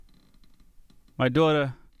My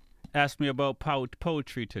daughter asked me about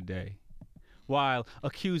poetry today, while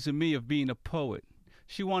accusing me of being a poet.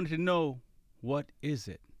 She wanted to know, what is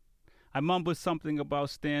it? I mumbled something about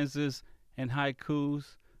stanzas and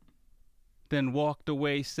haikus, then walked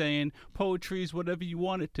away saying, poetry's whatever you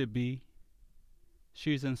want it to be.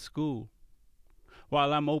 She's in school,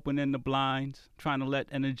 while I'm opening the blinds, trying to let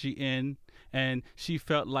energy in, and she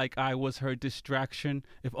felt like I was her distraction,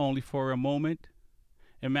 if only for a moment.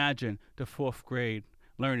 Imagine the fourth grade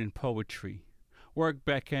learning poetry. Work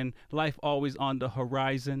beckoned, life always on the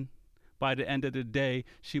horizon. By the end of the day,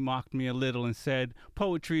 she mocked me a little and said,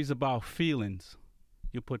 poetry's about feelings.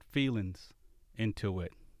 You put feelings into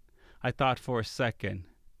it. I thought for a second.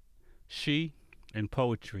 She and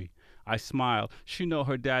poetry. I smiled. She know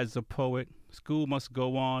her dad's a poet. School must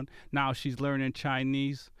go on. Now she's learning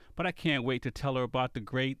Chinese. But I can't wait to tell her about the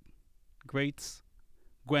greats.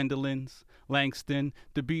 Gwendolyn's, Langston,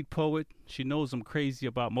 the beat poet. She knows I'm crazy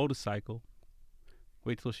about motorcycle.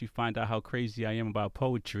 Wait till she find out how crazy I am about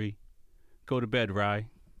poetry. Go to bed, Rye.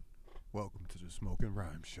 Welcome to the Smoking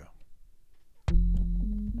Rhyme Show.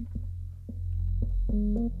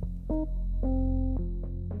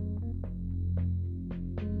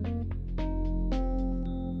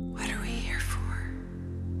 What are we here for?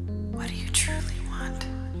 What do you truly want?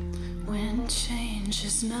 When change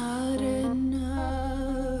is not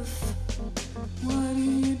enough, what do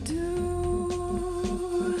you do?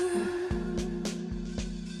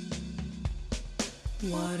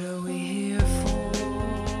 What are we here for?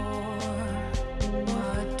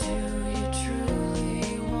 What do you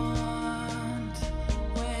truly want?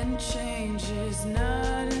 When change is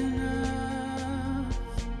not enough,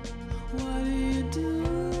 what do you do?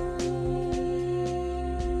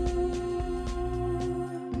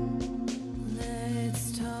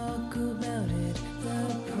 Let's talk about it, the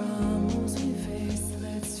problems we face.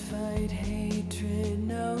 Let's fight hatred,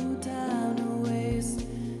 no time to waste.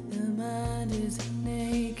 The mind is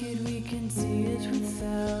naked, we can see it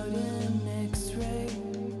without an x-ray.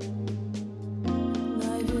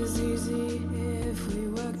 Life is easy if we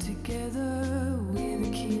work together. We're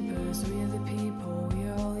the keepers, we're the people,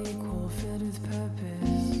 we're all equal, filled with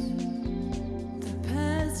purpose. The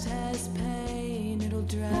past has pain, it'll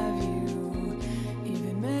drive you,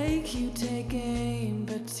 even make you take aim.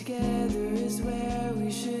 But together is where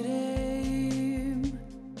we should aim.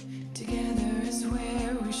 Together is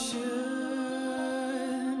where we should.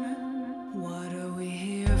 What are we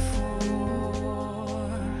here for?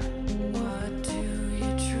 What do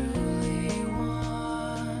you truly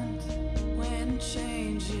want? When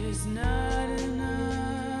change is not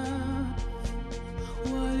enough,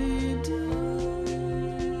 what do you do?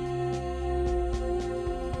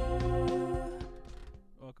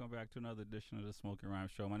 Welcome back to another edition of the Smoking Rhyme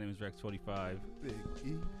Show. My name is Rex45. Big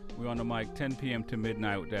E, We're on the mic 10 p.m. to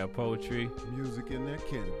midnight with that poetry. music and that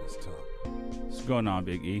cannabis talk. What's going on,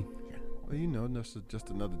 Big E? Well, you know, that's just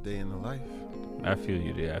another day in the life. I feel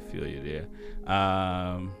you there.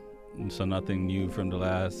 So nothing new from the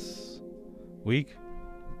last week?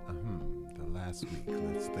 The last week,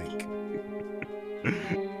 let's think.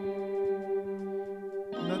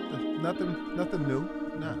 Nothing new.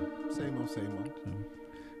 Nah, same old.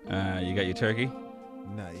 You got your turkey?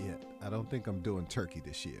 Not yet. I don't think I'm doing turkey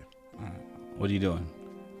this year. What are you doing?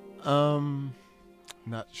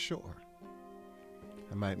 Not sure.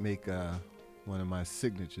 I might make one of my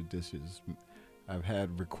signature dishes. I've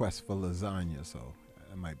had requests for lasagna, so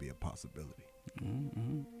that might be a possibility.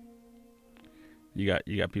 Mm-hmm.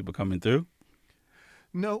 You got people coming through?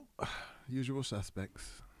 No, usual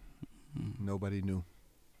suspects. Nobody new.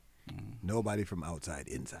 Nobody from outside,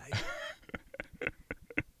 inside.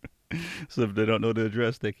 So if they don't know the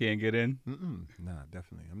address, they can't get in? Nah,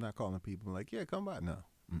 definitely. I'm not calling people like, yeah, come by. No,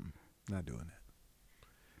 not doing that.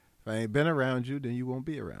 If I ain't been around you, then you won't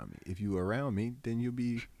be around me. If you around me, then you'll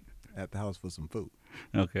be at the house for some food.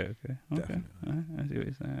 Okay. Definitely. I see what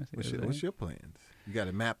you're saying. What's your plans? You got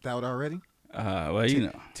it mapped out already? Well, you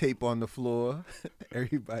know. Tape on the floor.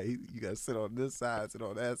 Everybody, you got to sit on this side, sit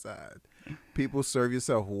on that side. People, serve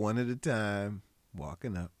yourself one at a time,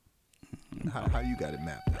 walking up. How you got it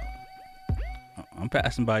mapped out? I'm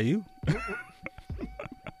passing by you.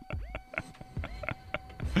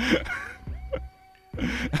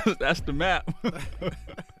 That's the map. So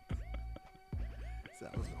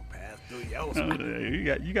I was gonna pass through yours.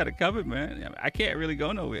 You got it covered, man. I can't really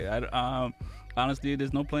go nowhere. Honestly,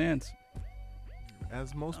 there's no plans.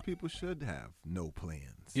 As most people should have no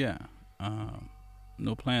plans. Yeah,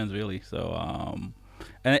 no plans really. So,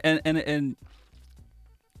 and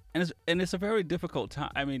and it's a very difficult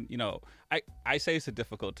time. I mean, I say it's a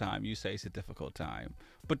difficult time. You say it's a difficult time,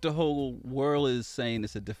 but the whole world is saying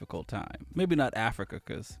it's a difficult time. Maybe not Africa,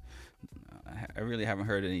 because I really haven't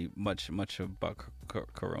heard much about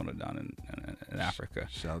Corona down in Africa.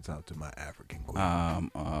 Shouts out to my African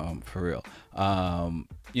queen. For real.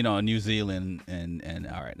 New Zealand and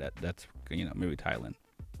all right, that's maybe Thailand.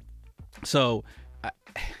 So,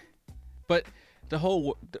 but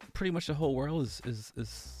pretty much the whole world is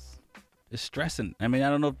stressing. I mean, I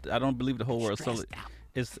don't believe the whole world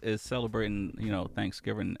is celebrating,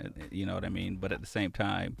 Thanksgiving. You know what I mean? But at the same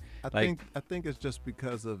time, I think it's just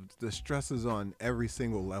because of the stresses on every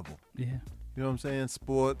single level. Yeah. You know what I'm saying?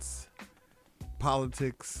 Sports,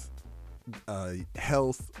 politics,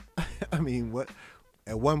 health. I mean,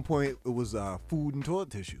 at one point it was food and toilet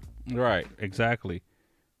tissue. Right. Exactly.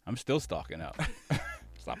 I'm still stocking up.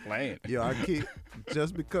 Stop playing. Yeah, I keep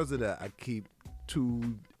just because of that. I keep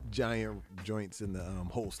 2 giant joints in the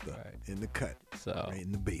holster, in the cut, right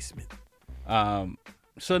in the basement.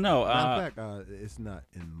 So no. Matter of fact, it's not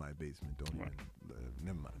in my basement. Don't even.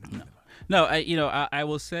 Never mind. No, I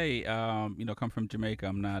will say, come from Jamaica.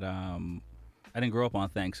 I'm not. I didn't grow up on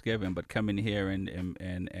Thanksgiving, but coming here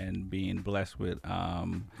and being blessed with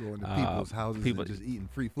going to people's houses and just eating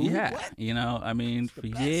free food. Yeah, what? I mean, for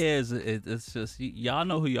years it's just y'all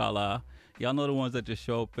know who y'all are. Y'all know the ones that just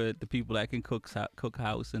show up at the people that can cook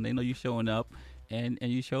house, and they know you showing up, and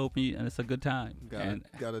you show up and it's a good time.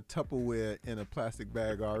 Got a Tupperware in a plastic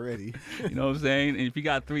bag already. You know what I'm saying? And if you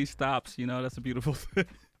got 3 stops, that's a beautiful thing.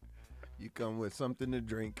 You come with something to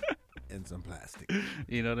drink and some plastic.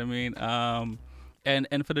 You know what I mean?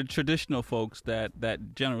 And for the traditional folks that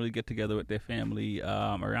generally get together with their family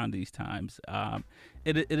around these times,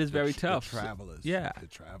 it is very tough. The travelers. Yeah. The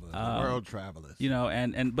travelers. The world travelers.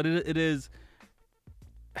 But it is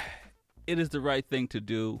the right thing to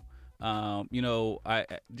do. I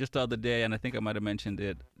just the other day, and I think I might have mentioned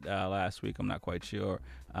it last week. I'm not quite sure.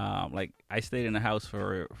 I stayed in the house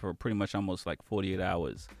for pretty much almost like 48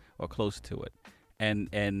 hours or close to it, and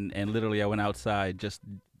literally I went outside just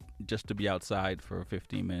to be outside for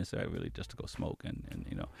 15 minutes. Really just to go smoke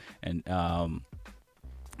and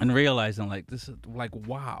realizing like this is like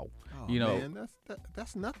wow. Oh, man,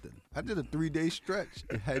 that's nothing. I did a 3-day stretch.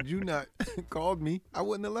 Had you not called me, I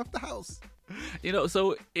wouldn't have left the house.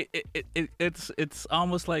 So it's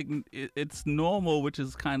almost like it's normal, which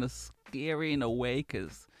is kind of scary in a way,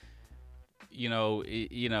 because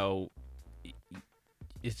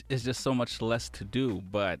it's just so much less to do.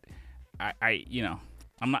 But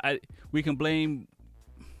I'm not. We can blame.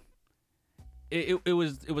 It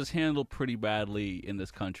was handled pretty badly in this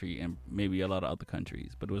country and maybe a lot of other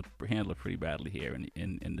countries, but it was handled pretty badly here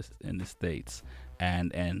in the States,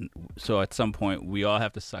 and so at some point we all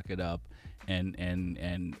have to suck it up and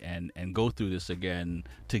go through this again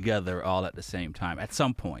together all at the same time at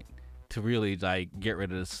some point to really like get rid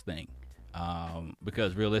of this thing,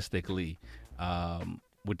 because realistically,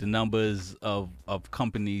 with the numbers of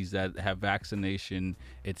companies that have vaccination,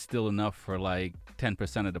 it's still enough for like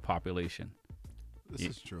 10% of the population. This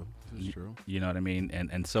is true. You know what I mean?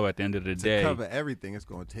 And so at the end of the day, to cover everything, it's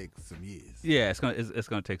going to take some years. Yeah, it's going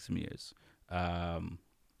to take some years.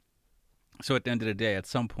 So at the end of the day, at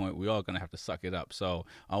some point, we all going to have to suck it up. So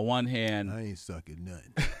on one hand, I ain't sucking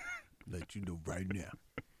nothing. Let you know right now.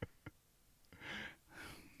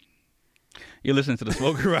 You're listening to the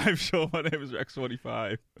Smoke Arrive Show. My name is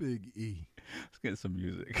Rex45. Big E. Let's get some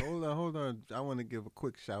music. Hold on. I want to give a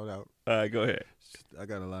quick shout out. Go ahead. I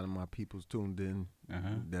got a lot of my peoples tuned in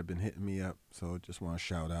that have been hitting me up. So just want to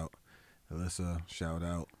shout out Alyssa, shout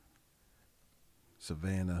out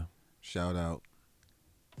Savannah, shout out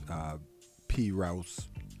P. Rouse,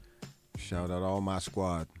 shout out all my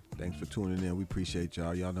squad. Thanks for tuning in. We appreciate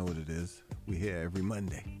y'all. Y'all know what it is. We here every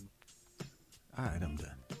Monday. All right, I'm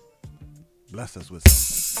done. Bless us with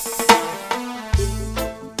something.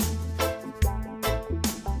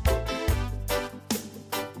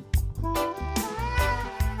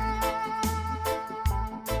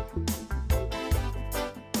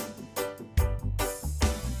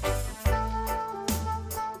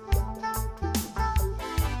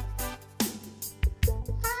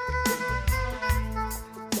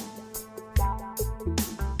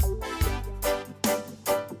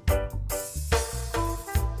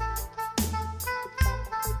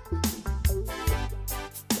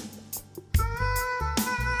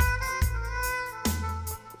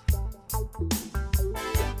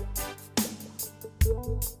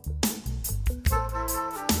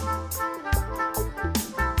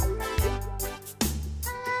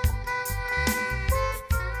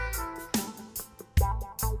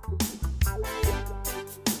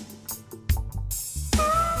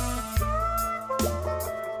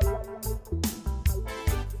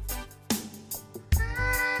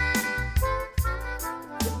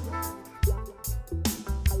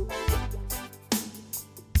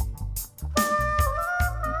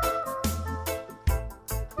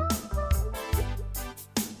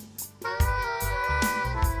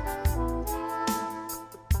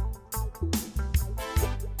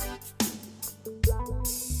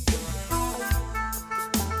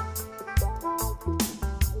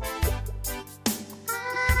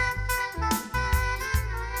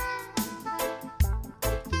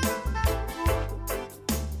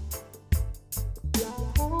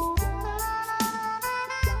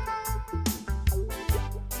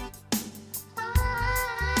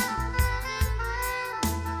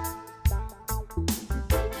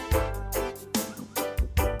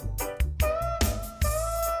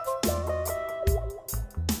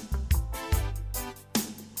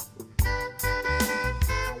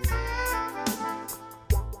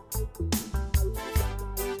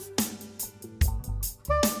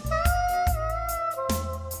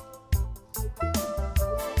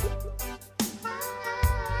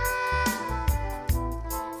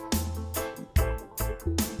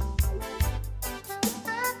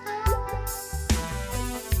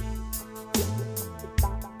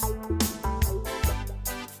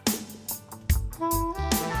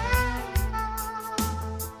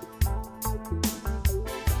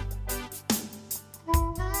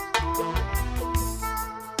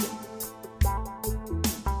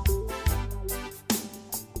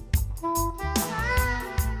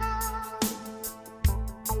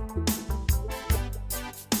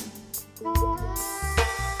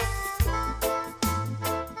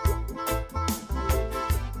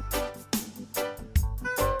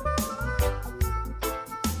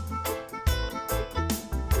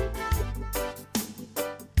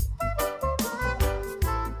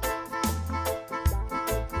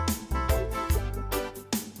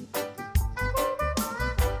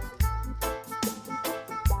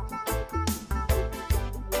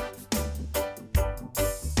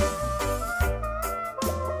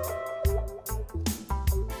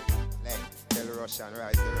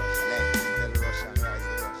 Tell Russian rise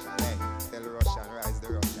the Russian. Tell Russian rise the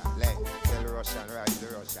Russian. Tell Russian rise the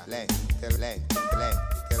Russian. Tell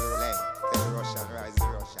Russian rise the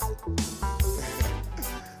Russian.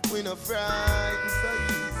 We no frightened so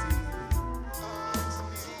easy.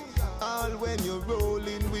 All when you're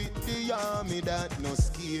rolling with the army that no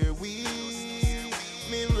scare we.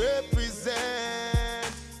 Me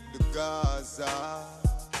represent the Gaza.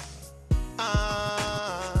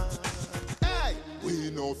 Hey, we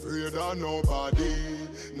no afraid of nobody.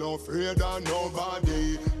 No afraid of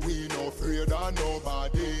nobody. We no afraid of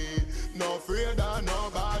nobody. No afraid of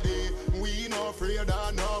nobody. We no afraid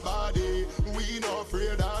of nobody. We no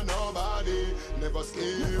afraid of nobody. Never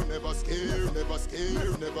scare, never scare, never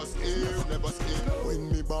scare, never scare, never scare.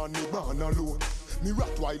 When me born alone. Me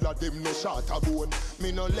Rottweiler them no shot a bone.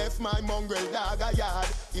 Me no left my mongrel dog a yard.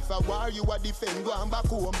 If I war you a defend, go and back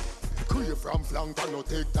home. Crave from flank and no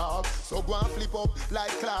take talk. So go and flip up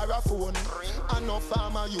like Clara phone. And no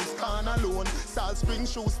farmer use can alone. Salt Spring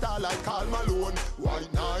shoe star like Karl Malone.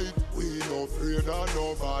 White night, we no afraid of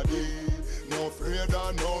nobody. No afraid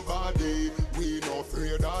of nobody. We no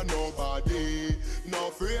afraid of nobody. No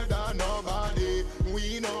afraid of nobody.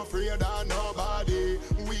 We no afraid of nobody.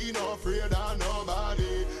 We no afraid of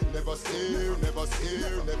nobody. Never scare, never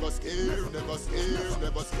scare, never scare, never scare,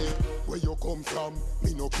 never scare. Where you come from,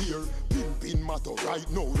 me no care. Pin matter right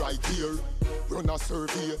now, right here. Run a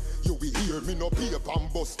survey, you will hear. Me no paper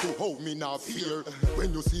and bust to how me not fear.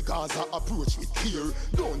 When you see Gaza approach with care,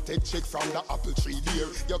 don't take check from the apple tree there.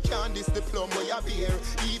 You can't diss the plum where you bear.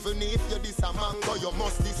 Even if you diss a mango, you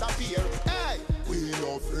must disappear. Hey! We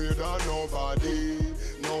no afraid of nobody.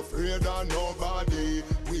 No afraid of nobody.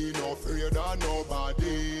 We no afraid of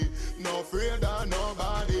nobody. No afraid of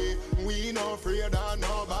nobody. We no afraid of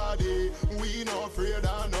nobody. We no afraid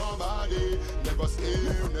of nobody. Never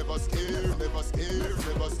scare, never scare, never scare,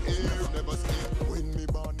 never scare, never scare. When me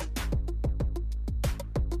born.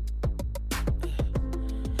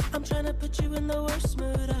 I'm tryna put you in the worst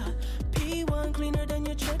mood. P1 cleaner than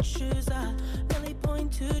your church shoes. Really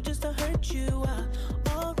point to just to hurt you.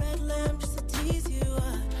 All red lamp just to tease you.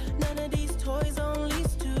 None of these toys on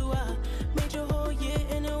lease to. Made your whole year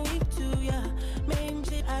in a week too. Made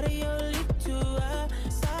shit out of your lip too.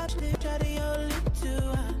 Side shit out of your lip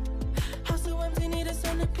too. House so empty, need a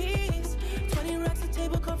centerpiece. 20 racks a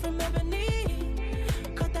table come from ebony.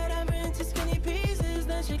 Cut that ever into skinny pieces.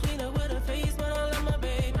 Then she clean up with her face, but I love my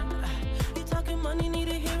baby. You talking money, need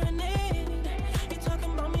a hearing aid. You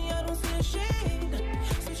talking about me, I don't see a shade.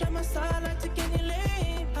 Switch on my side, I take any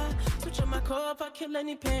lane. Switch on my core if I kill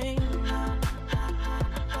any pain.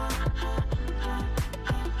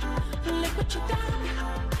 Look what you done.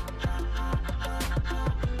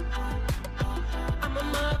 I'm a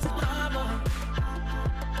multi-power.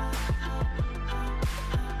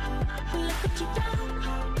 Look what you done.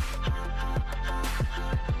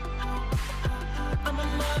 I'm a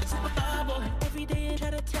multi-power. Every day you try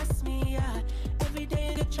to test me, every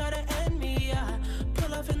day you try to end me,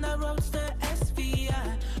 pull off in that roadster SV,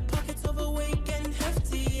 pockets overweight and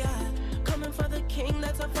hefty, coming for the king,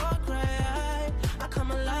 that's a far cry. I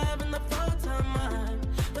come alive in the fall time.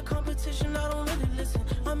 The competition, I don't really listen.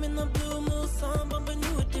 I'm in the blue moon song, bumping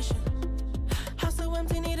new edition. House so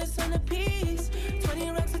empty, need a centerpiece.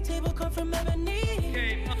 20 racks a table come from ebony.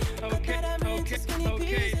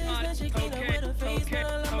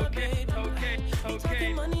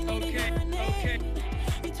 Talking money, need a hearing aid.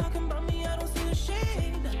 You talking about me, I don't see a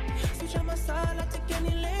shade. Switch on my side, I take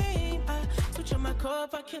any lane. Switch on my core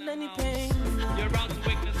if I kill any pain. You're about to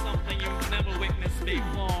witness something you've never witnessed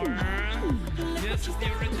before. This is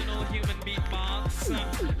the original human beatbox.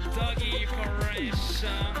 Dougie Koresh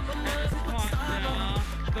and his partner,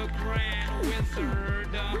 the Grand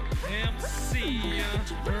Wizard, MC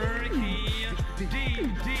Ricky D,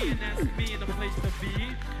 and that's me in the place to be.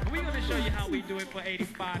 And we're gonna show you how we do it for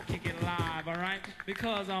 85 Kick It Live, alright?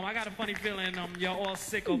 Because I got a funny feeling you're all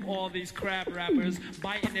sick of all these crap rappers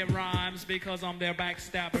biting their rhymes because they're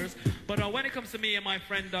backstabbers. But when it comes to me and my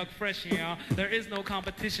friend Doug Fresh here, there is no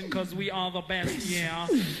competition because we are the best, yeah.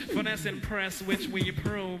 Finesse and press, which we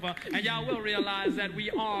prove. And y'all will realize that we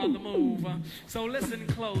are the move. So listen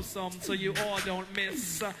close so you all don't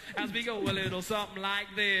miss as we go a little something like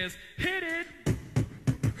this. Hit it!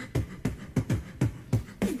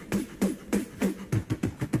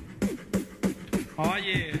 Oh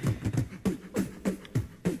yeah.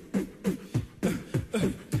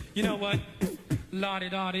 You know what?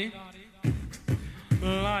 Lottie-dottie.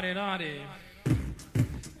 Lottie-dottie.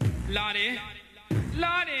 Lottie.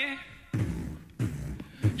 Lottie.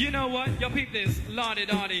 You know what? Yo, peep this, lottie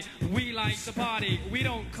dottie. We like to party. We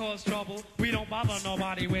don't cause trouble. We don't bother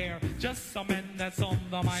nobody. We're just some men that's on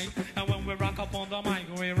the mic. And when we rock up on the mic,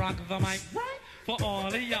 we rock the mic. Right? For all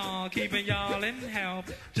of y'all, keeping y'all in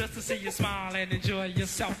health. Just to see you smile and enjoy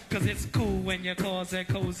yourself. Cause it's cool when you cause a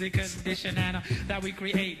cozy condition and that we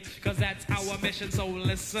create. Cause that's our mission. So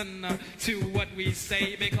listen to what we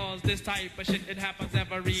say. Because this type of shit, it happens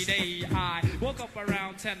every day. I woke up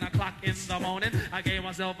around 10 o'clock in the morning. I gave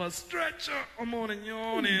myself a stretcher, a morning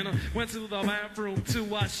yawning. Went to the bathroom to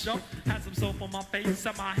wash up. Had some soap on my face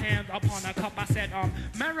and my hand upon a cup. I said,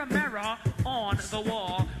 mirror, mirror on the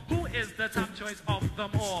wall. Who is the top choice of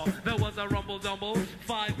them all? There was a rumble dumble.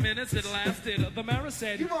 5 minutes it lasted. The mirror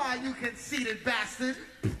said, "You are, you conceited bastard."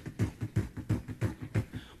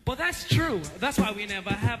 But that's true. That's why we never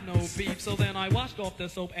have no beef. So then I washed off the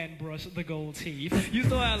soap and brushed the gold teeth. Used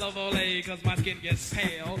to love Olay cause my skin gets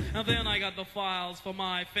pale. And then I got the files for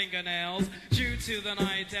my fingernails. Due to the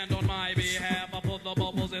night and on my behalf, I put the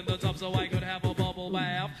bubbles in the tub so I could have a bubble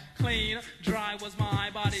bath. Clean, dry was my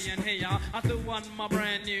body and hair. I threw on my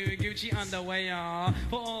brand new Gucci underwear.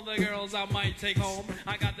 For all the girls I might take home,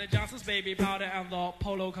 I got the Johnson's baby powder and the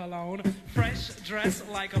Polo cologne. Fresh dress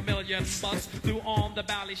like $1,000,000. Threw on the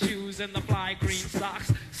ballet shoes and the fly green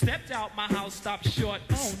socks. Stepped out my house, stopped short.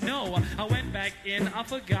 Oh no, I went back in, I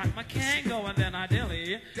forgot my Kango, and then I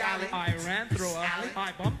dilly. I ran through her.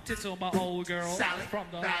 I bumped into my old girl from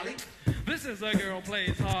the valley. This is a girl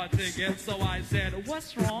plays hard to get, so I said,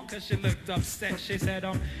 what's wrong? Cause she looked upset. She said,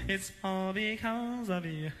 it's all because of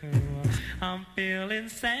you. I'm feeling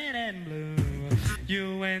sad and blue.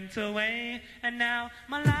 You went away, and now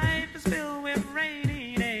my life is filled with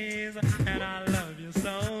rainy days. And I love you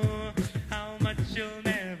so, how much you'll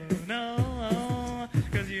never know.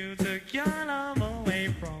 Cause you took your love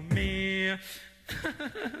away from me.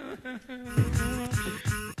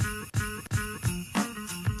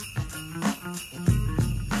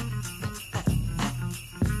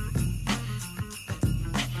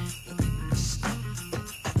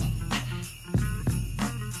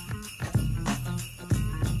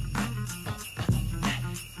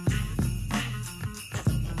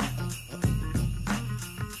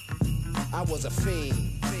 I was a fiend.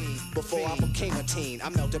 Before I became a teen, I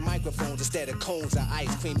melted microphones instead of cones of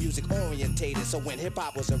ice cream. Music orientated, so when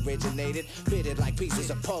hip-hop was originated, fitted like pieces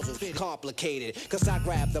of puzzles, complicated. Cause I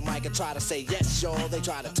grab the mic and try to say yes, y'all. They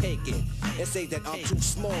try to take it and say that I'm too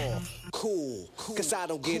small. Cool, cause I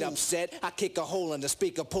don't get upset. I kick a hole in the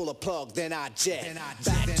speaker, pull a plug, then I jet.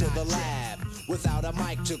 Back to the lab, without a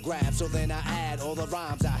mic to grab. So then I add all the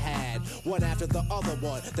rhymes I had, one after the other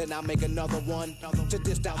one. Then I make another one to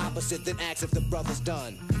diss the opposite, then ask if the brother's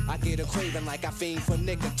done. I get a craving like I fiend for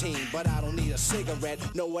nicotine, but I don't need a cigarette,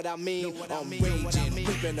 know what I mean? I'm raging,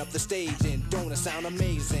 ripping up the stage, and don't it sound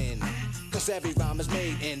amazing? Cause every rhyme is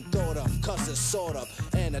made and thought of, cause it's sort of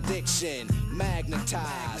an addiction,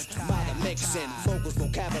 magnetized by the mixing. Vocals,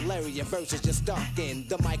 vocabulary, and verses just stuck in.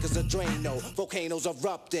 The mic is a Drano, volcanoes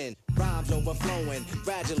erupting, rhymes overflowing,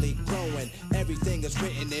 gradually growing. Everything is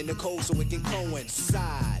written in the code so it can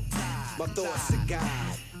coincide. My thoughts are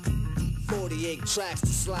God. 48 tracks to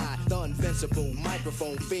slide, the invincible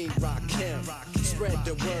microphone fiend Rakim. Spread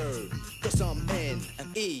the word, cause I'm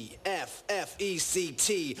N-E-F-F-E-C-T,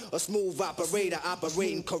 a smooth operator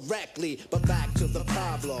operating correctly. But back to the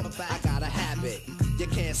problem, I got a habit, you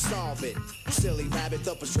can't solve it. Silly rabbit,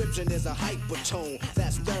 the prescription is a hypertone.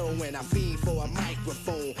 That's heroin, I fiend for a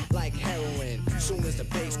microphone like heroin. Soon as the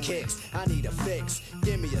bass kicks, I need a fix.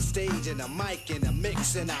 Give me a stage and a mic and a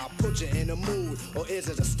mix, and I'll put you in a mood. Or is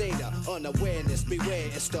it a state of unawareness? Beware,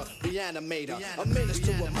 it's the reanimator. A menace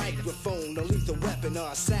to a microphone, a lethal weapon or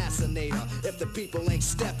assassinator. If the people ain't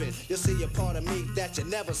stepping, you'll see a part of me that you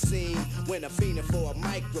never seen. When I'm fiending for a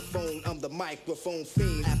microphone, I'm the microphone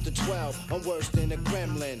fiend. After 12, I'm worse than a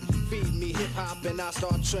gremlin. Feed me hip-hop and I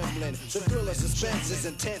start trembling. The thrill of suspense is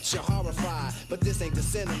intense, you're horrified. But this ain't the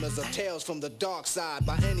cinemas or tales from the dark side.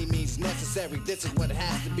 By any means necessary, this is what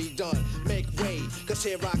has to be done. Make way, cause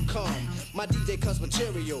here I come. My DJ cuts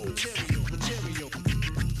material.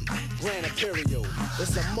 Grand Imperial,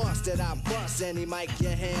 it's a must that I bust any mic you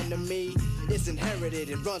hand to me. It's inherited,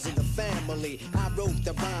 it runs in the family. I wrote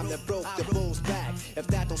the rhyme that broke the bull's back. If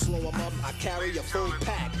that don't slow him up, I carry a full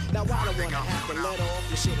pack. Now I don't wanna have to let off.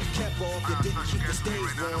 You should have kept off, you didn't keep the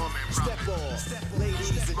stage warm. Step off, ladies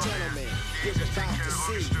and gentlemen, you're about to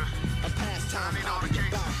see a pastime hobby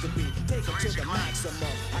about to be. Take it to the maximum.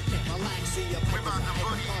 I can't relax, see up because I hate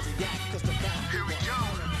the Pontiac, cause the bathroom.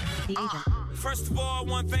 First of all, I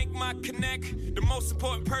want to thank my connect, the most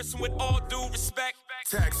important person with all due respect.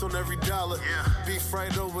 Tax on every dollar. Yeah. Beef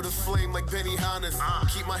right over the flame like Benny Hannes.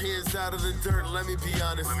 Keep my hands out of the dirt, let me be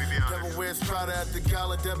honest. Never wears Prada at the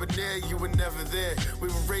gala debonair, you were never there. We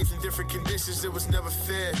were raised in different conditions, it was never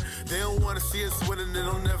fair. They don't wanna see us winning, they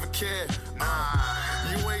don't never care.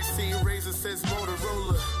 You ain't seen Razor since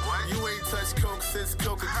Motorola. What? You ain't touched Coke since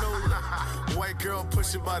Coca-Cola. White girl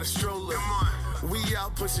pushing by the stroller. Come on. We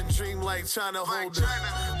out pushing dream like China holder.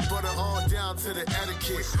 Butter all down to the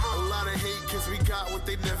etiquette. A lot of hate cause we got what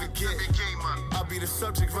they never get. I'll be the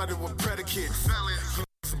subject running with predicates.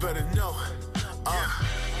 You better know.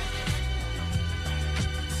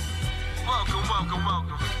 Welcome, welcome,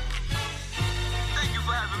 welcome. Thank you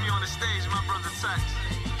for having me on the stage, my brother Tax.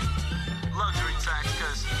 Luxury Tax,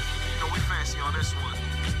 cause you know we fancy on this one.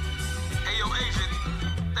 Hey yo,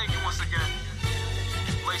 Agent, thank you once again.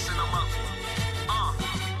 Lacing them up.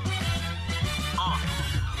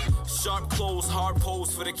 Sharp clothes, hard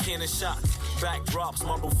pose for the cannon shots. Backdrops,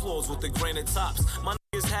 marble floors with the granite tops. My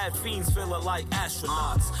niggas had fiends feeling like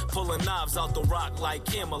astronauts. Pulling knives out the rock like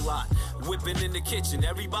Camelot. Whipping in the kitchen,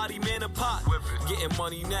 everybody man a pot. Getting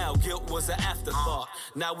money now, guilt was an afterthought.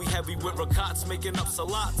 Now we heavy with ricots, making up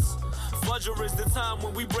salads. Fudger is the time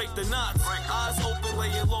when we break the knots. Eyes open,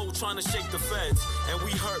 laying low, trying to shake the feds. And we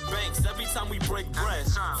hurt banks every time we break bread.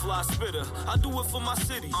 Fly spitter, I do it for my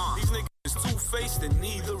city. These niggas is two-faced and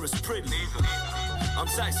neither is pretty. I'm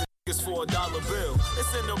taxing niggas for $1 bill.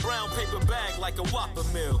 It's in a brown paper bag like a Whopper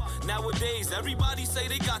meal. Nowadays, everybody say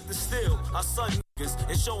they got the steal. I son niggas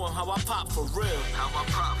and show them how I pop for real. How I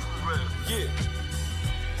pop for real. Yeah.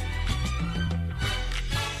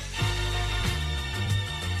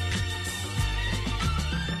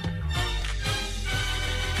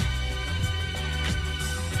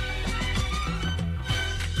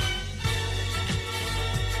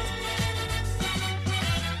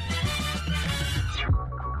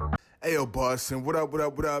 Hey, yo, boss, and what up, what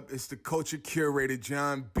up, what up? It's the culture curator,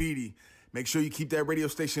 John Beatty. Make sure you keep that radio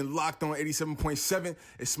station locked on 87.7.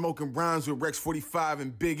 It's Smoking Rhymes with Rex 45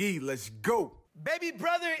 and Big E. Let's go. Baby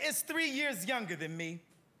brother is 3 years younger than me.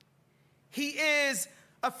 He is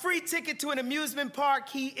a free ticket to an amusement park.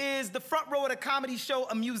 He is the front row at a comedy show,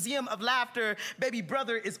 a museum of laughter. Baby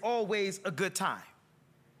brother is always a good time.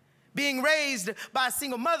 Being raised by a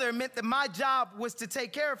single mother meant that my job was to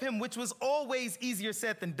take care of him, which was always easier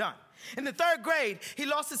said than done. In the 3rd grade, he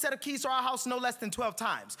lost a set of keys to our house no less than 12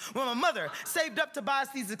 times. When my mother saved up to buy us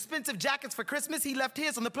these expensive jackets for Christmas, he left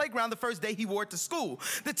his on the playground the first day he wore it to school.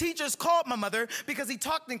 The teachers called my mother because he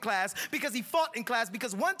talked in class, because he fought in class,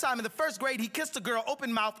 because one time in the 1st grade, he kissed a girl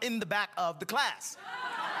open mouth in the back of the class.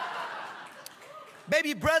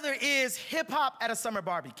 Baby brother is hip-hop at a summer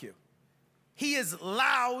barbecue. He is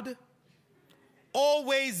loud,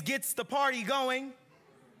 always gets the party going,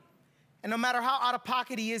 and no matter how out of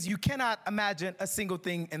pocket he is, you cannot imagine a single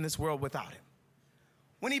thing in this world without him.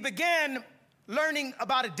 When he began learning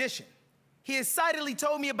about addition, he excitedly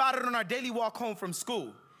told me about it on our daily walk home from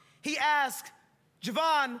school. He asked,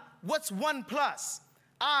 Javon, what's 1 plus?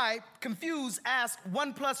 I, confused, asked,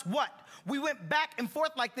 1 plus what? We went back and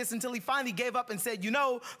forth like this until he finally gave up and said, you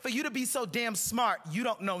know, for you to be so damn smart, you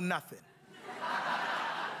don't know nothing.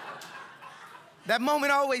 That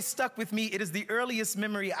moment always stuck with me. It is the earliest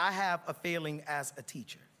memory I have of failing as a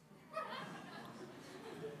teacher.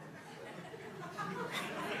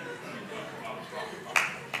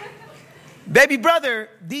 Baby brother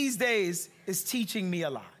these days is teaching me a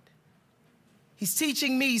lot. He's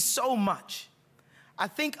teaching me so much. I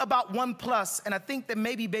think about 1 plus, and I think that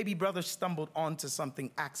maybe baby brother stumbled onto something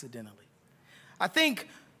accidentally. I think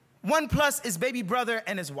 1 plus is baby brother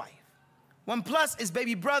and his wife. 1 plus is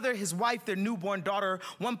baby brother, his wife, their newborn daughter.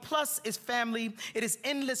 1 plus is family. It is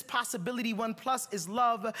endless possibility. 1 plus is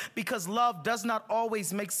love, because love does not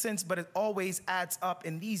always make sense, but it always adds up.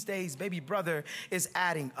 And these days, baby brother is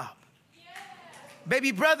adding up. Yeah.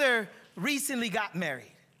 Baby brother recently got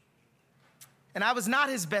married, and I was not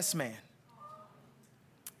his best man.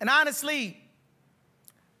 And honestly,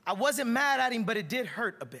 I wasn't mad at him, but it did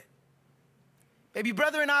hurt a bit. Baby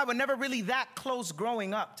brother and I were never really that close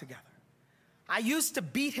growing up together. I used to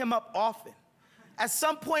beat him up often. At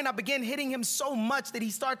some point, I began hitting him so much that he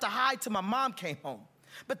started to hide till my mom came home.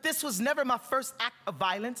 But this was never my first act of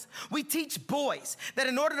violence. We teach boys that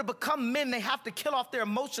in order to become men, they have to kill off their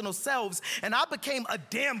emotional selves. And I became a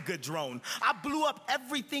damn good drone. I blew up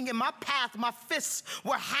everything in my path. My fists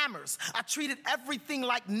were hammers. I treated everything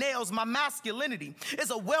like nails. My masculinity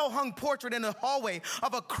is a well-hung portrait in the hallway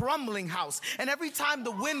of a crumbling house. And every time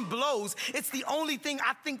the wind blows, it's the only thing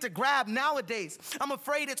I think to grab nowadays. I'm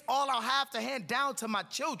afraid it's all I'll have to hand down to my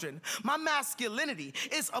children. My masculinity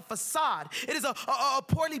is a facade. It is a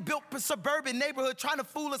a poorly built suburban neighborhood trying to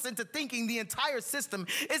fool us into thinking the entire system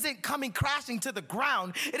isn't coming crashing to the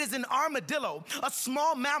ground. It is an armadillo, a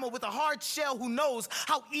small mammal with a hard shell who knows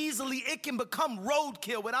how easily it can become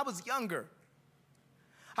roadkill. When I was younger,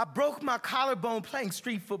 I broke my collarbone playing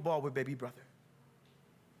street football with baby brother.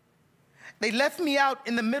 They left me out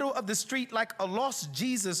in the middle of the street like a lost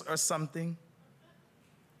Jesus or something.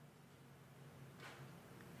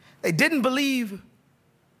 They didn't believe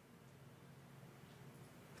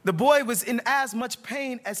the boy was in as much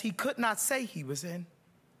pain as he could not say he was in.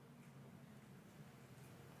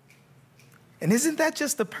 And isn't that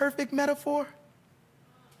just the perfect metaphor?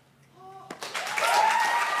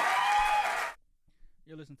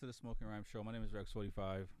 You're listening to the Smoking Rhyme Show. My name is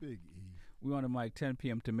Rex45. Big E. We on the mic 10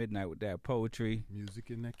 p.m. to midnight with that poetry. Music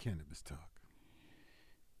and that cannabis talk.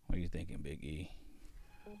 What are you thinking, Big E?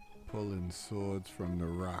 Pulling swords from the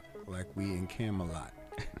rock like we in Camelot.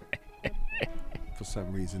 For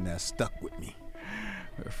some reason that stuck with me.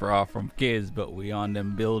 We're far from kids, but we on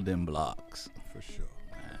them building blocks. For sure.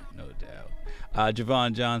 No doubt.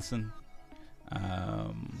 Javon Johnson.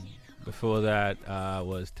 Before that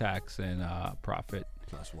was Tax and Prophet.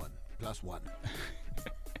 Plus one.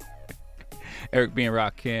 Eric B. and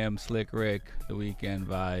Rakim, Slick Rick, The Weeknd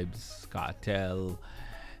Vibes, Cartel,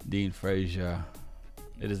 Dean Frazier.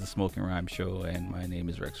 It is the Smoking Rhyme Show, and my name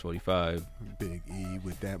is Rex45. Big E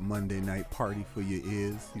with that Monday night party for your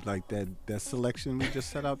ears. You like that selection we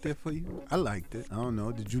just set out there for you? I liked it. I don't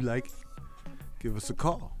know. Did you like it? Give us a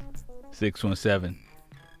call. 617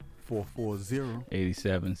 440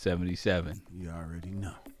 8777. You already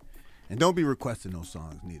know. And don't be requesting those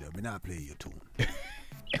songs neither. But not play your tune.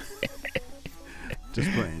 Just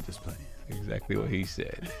playing. Exactly what he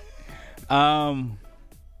said. Yeah,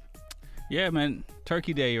 man.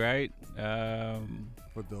 Turkey Day, right?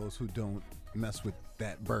 For those who don't mess with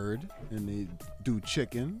that bird and they do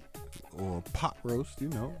chicken or pot roast,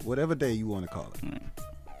 whatever day you want to call it.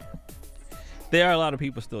 There are a lot of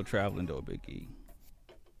people still traveling though, Big E.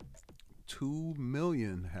 2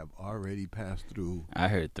 million have already passed through. I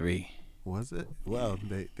heard 3. Was it? Well,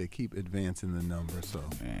 they keep advancing the number, so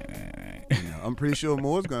I'm pretty sure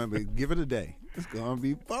more's gonna be. Give it a day. It's gonna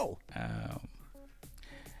be 4.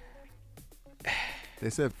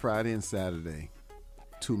 They said Friday and Saturday,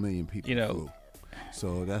 2 million people flew.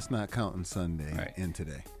 So that's not counting Sunday and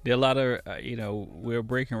today. There are a lot of, we're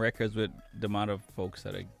breaking records with the amount of folks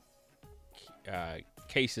that are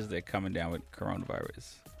cases that are coming down with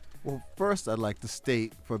coronavirus. Well, first, I'd like to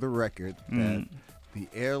state for the record that the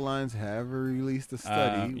airlines have released a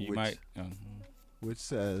study which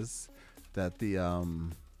says that the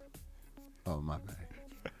my bad.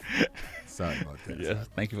 Sorry about that. Yeah,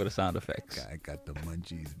 thank you for the sound effects. I got the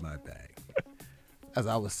munchies in my bag. As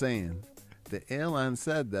I was saying, the airline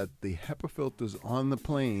said that the HEPA filters on the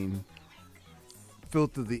plane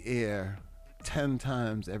filter the air 10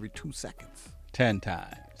 times every 2 seconds. 10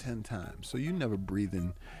 times. 10 times. So you never breathe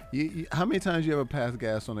in. How many times you ever pass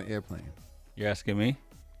gas on an airplane? You're asking me?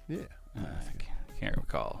 Yeah. I can't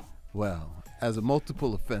recall. Well, as a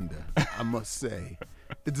multiple offender, I must say,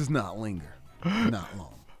 it does not linger. Not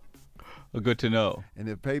long. Well, good to know. And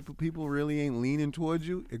if people really ain't leaning towards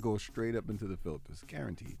you, it goes straight up into the filters.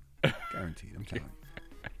 Guaranteed. Guaranteed, I'm telling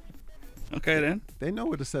you. Okay, then. They know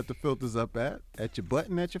where to set the filters up at your butt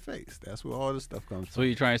and at your face. That's where all this stuff comes from. So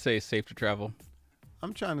you're trying to say it's safe to travel?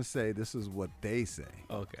 I'm trying to say this is what they say.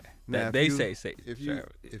 Okay. Now, they say safe to travel.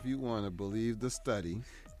 If you want to believe the study,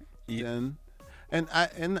 then... And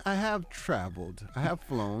I have traveled. I have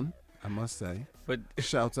flown, I must say. But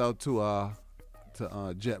shouts out to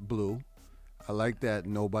JetBlue. I like that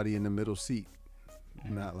nobody in the middle seat.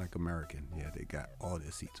 Not like American. Yeah, they got all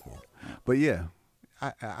their seats full. But yeah,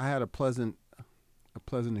 I had a pleasant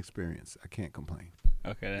experience. I can't complain.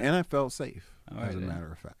 Okay. Then. And I felt safe, as a then.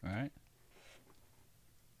 matter of fact. All right.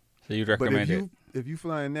 So you'd recommend it? If you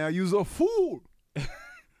flying now, you's a fool.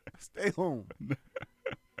 Stay home.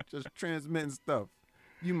 Just transmitting stuff.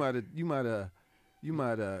 You might have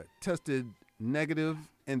tested negative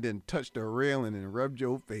and then touched the railing and rubbed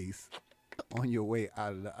your face on your way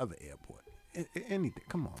out of the other airport. Anything.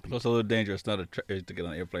 Come on, people. It's a little dangerous not to get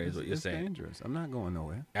on an airplane is what you're saying. It's dangerous. I'm not going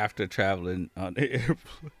nowhere. After traveling on the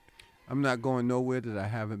airplane. I'm not going nowhere that I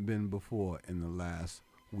haven't been before in the last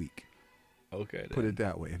week. Okay. Then. Put it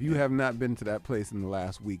that way. If you have not been to that place in the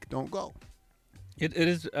last week, don't go. It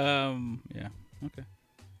is, yeah. Okay.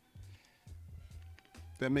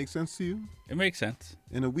 That makes sense to you? It makes sense.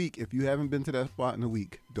 In a week, if you haven't been to that spot in a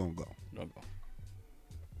week, don't go. Don't go.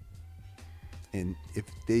 And if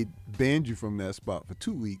they banned you from that spot for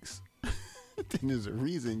 2 weeks, then there's a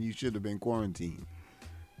reason you should have been quarantined.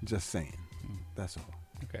 Just saying. That's all.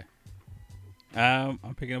 Okay.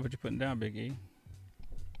 I'm picking up what you're putting down, Big E.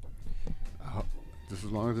 Just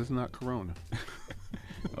as long as it's not Corona.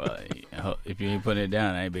 Well, if you ain't putting it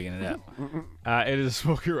down, I ain't picking it up. It is a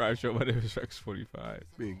Smoking Rhyme Show. My name is Rex 45.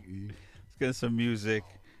 Big E. Let's get some music.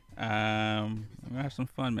 I'm gonna have some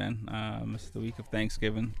fun, man. It's the week of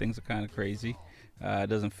Thanksgiving. Things are kind of crazy. It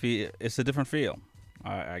doesn't feel. It's a different feel.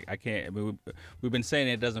 I can't. I mean, we've been saying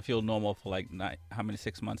it doesn't feel normal for like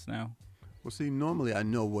 6 months now. Well, see, normally I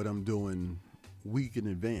know what I'm doing week in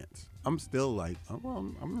advance. I'm still like,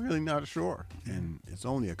 I'm really not sure, and it's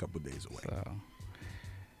only a couple days away. So,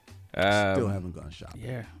 still haven't gone shopping.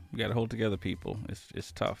 Yeah, we got to hold together, people.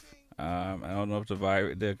 It's tough. I don't know if the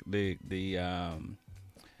virus, the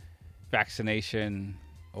vaccination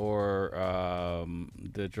or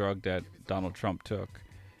the drug that Donald Trump took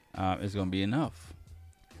is going to be enough.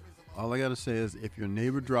 All I got to say is if your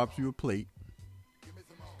neighbor drops you a plate,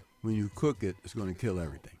 when you cook it, it's going to kill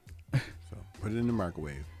everything. So put it in the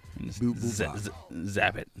microwave. Zap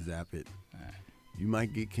it. Zap it. Right. You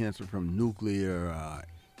might get cancer from nuclear...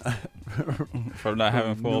 from not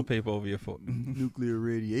having foil paper over your foot. Nuclear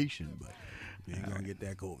radiation, but you ain't going to get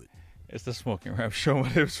that COVID. It's the Smoking Rap Show. My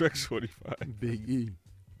name is Rex 45. Big E.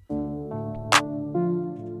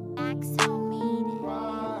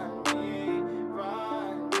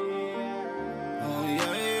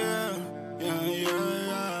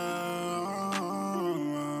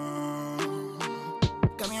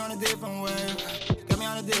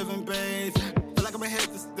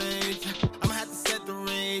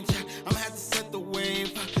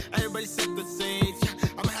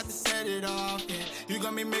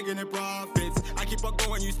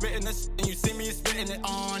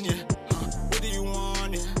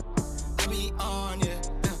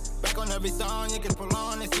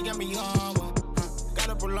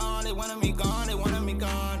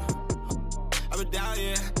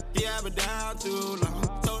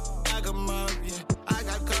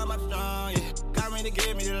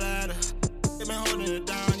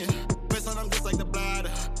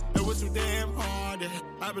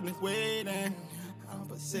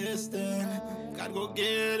 Gotta go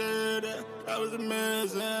get it. That was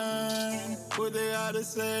amazing. What they gotta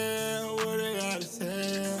say, what they gotta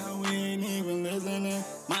say. We ain't even listening.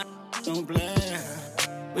 My don't play.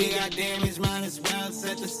 We got damage, mine as well.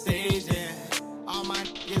 Set the stage, yeah. All my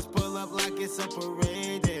niggas pull up like it's a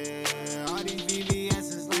parade, yeah. All these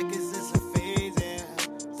VVS's like it's just a phase, yeah.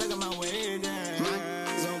 Stuck on my way, yeah.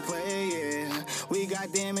 My don't play, yeah. We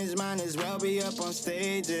got damage, mine as well. Be up on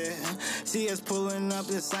stage, yeah. See us pulling up,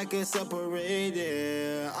 it's like it's a parade,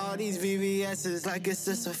 yeah. All these VVS's like it's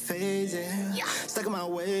just a phase, yeah. Stuck in my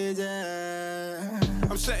ways, yeah.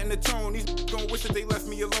 I'm setting the tone, these gon' wish that they left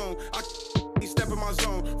me alone. I step in my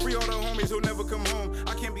zone, free all the homies who'll never come home.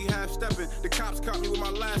 I can't be half-stepping, the cops caught me with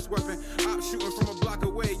my last weapon. I'm shooting from a block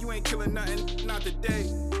away, you ain't killing nothing, not today.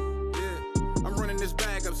 Yeah, I'm running this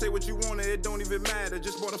bag up, say what you want, it don't even matter.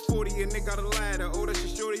 Just bought a 40 and they got a ladder. Oh, that's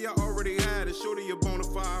your shorty, I already had it. Shorty a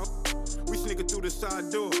bonafide. We sneaking through the side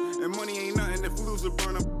door, and money ain't nothing. If we lose a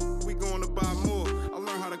burn up, we going to buy more. I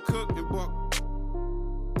learned how to cook and bought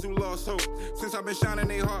who lost hope. Since I've been shining,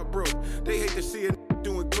 they heart broke. They hate to see it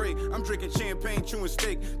doing great. I'm drinking champagne, chewing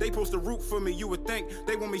steak. They supposed to root for me, you would think.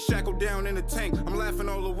 They want me shackled down in a tank. I'm laughing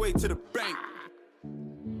all the way to the bank.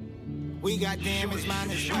 We got damage, mine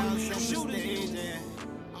is well. Shoot it.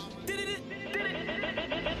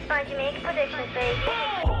 Find you make predictions, baby.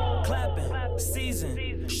 Clapping,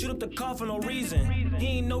 season. Shoot up the car for no reason. He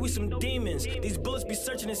ain't know we some demons. These bullets be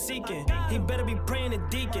searching and seeking. He better be praying to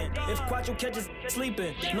deacon. If Quattro catches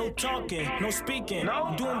sleeping, no talking, no speaking.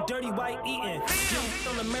 Do him dirty while eating.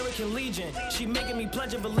 On American Legion, she making me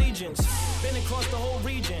pledge of allegiance. Been across the whole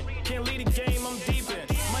region. Can't lead a game, I'm deep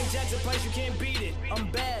in. Mike Jackson price, you can't beat it.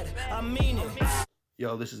 I'm bad, I mean it.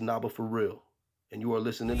 Yo, this is Naba for real. And you are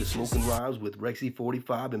listening to Smoking Rhymes with Rexy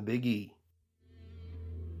 45 and Big E.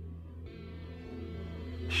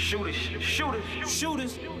 Shooters.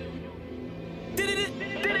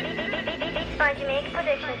 Find you make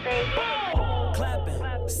predictions, baby.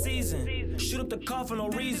 Clapping, season. Shoot up the car for no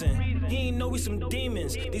reason. He ain't know we some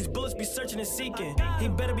demons. These bullets be searching and seeking. He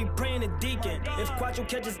better be praying to deacon. If Quattro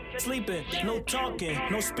catches sleeping, no talking,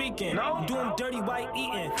 no speaking. Do him dirty while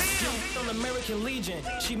eating. On American Legion,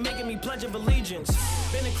 she making me pledge of allegiance.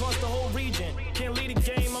 Been across the whole region. Can't lead a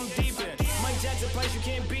game, I'm deep in. Mike Jackson price, you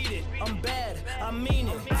can't beat it. I'm bad, I mean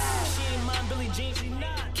it. She ain't mind Billie Jean.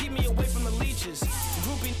 Keep me away from the leeches.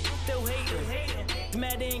 Groupie still hating.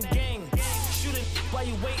 Mad they ain't gang. Shooting while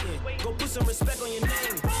you waiting. Go put some respect on your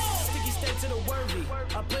name. Sticky step to the worthy.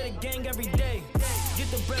 I play the gang every day. Get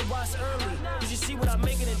the bread washed early. You should see what I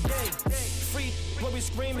make in a day. Free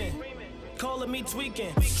screaming. Calling me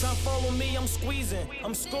tweaking. Try follow me, I'm squeezing.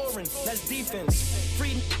 I'm scoring, that's defense.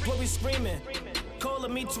 Free what we screaming.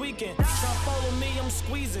 Calling me tweaking. Try follow me, I'm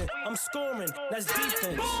squeezing. I'm scoring, that's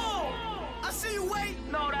defense. Boom! I see you wait.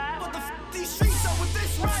 Know that. But these streets up with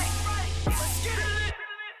this right. Let's get it.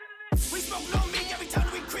 We smoking on me every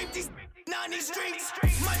time we creep these 90 streets.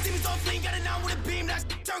 My demons on fleek, got a 9 with a beam. That's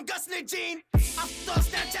turn Gus in the Gene. I thought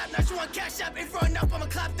Snapchat, now you want cash app. Ain't front up, I'ma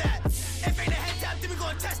clap that. If ain't a head tap, then we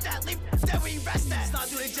gonna test that. Leave that where you rest that. Stop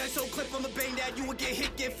doing the jet, so clip, I'ma bang that. You will get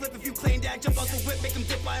hit, get flip if you claim that. Jump out the whip, make them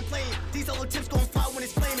dip, I ain't playing. These other tips gon' fly when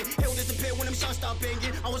it's flaming. It'll disappear when them shots start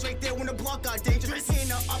banging. I was right there when the block got dangerous.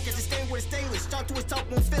 Hand up, get the stain with a stainless. Start to his top,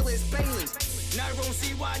 won't feel it, it's painless. Now everyone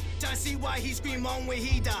see why, trying to see why he scream on when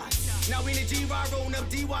he died. Now we in the G-Ride, rolling up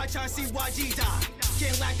DY, trying to see why G died.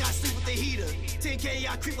 Getting like I sleep with the heater. 10K,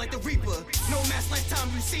 I creep like the Reaper. No mask, last time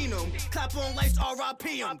you seen him. Clap on lights,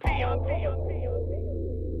 R.I.P. him.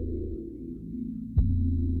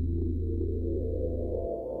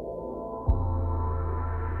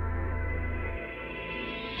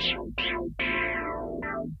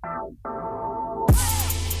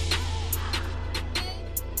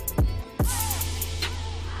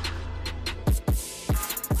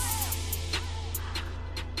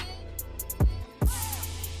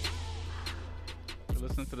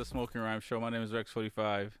 Listen to the Smoking Rhyme Show. My name is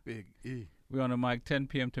Rex45. Big E. We on the mic 10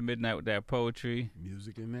 p.m. to midnight with that poetry.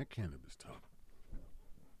 Music and that cannabis talk.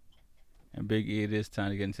 And Big E, it is time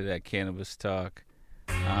to get into that cannabis talk.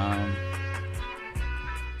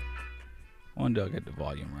 One day I'll get the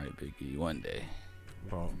volume right, Big E. One day.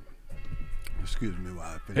 Well, excuse me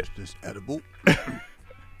while I finish this edible.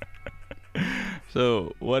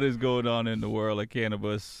 So, what is going on in the world of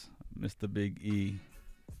cannabis, Mr. Big E?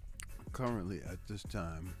 Currently, at this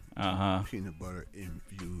time, peanut butter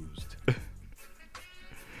infused.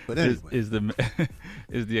 But anyway, is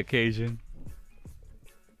the occasion?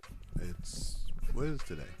 What is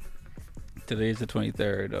today? Today is the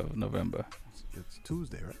 23rd of November. It's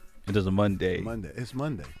Tuesday, right? It is a Monday. Monday. It's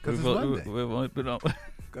Monday. Because it's Monday. We've only been on.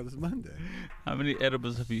 Because it's Monday. How many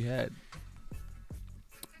edibles have you had?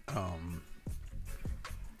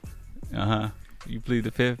 You plead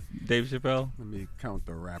the fifth, Dave Chappelle? Let me count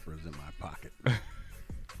the wrappers in my pocket.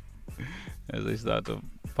 As they start to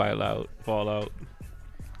fall out.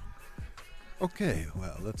 Okay,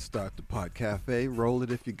 well, let's start the Pod Cafe. Roll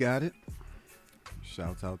it if you got it.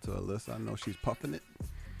 Shouts out to Alyssa. I know she's puffing it.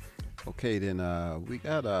 Okay, then we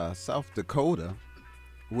got South Dakota,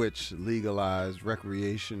 which legalized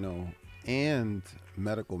recreational and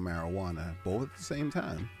medical marijuana both at the same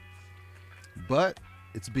time. But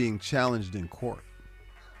it's being challenged in court.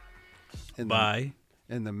 And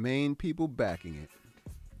and the main people backing it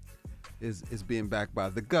is being backed by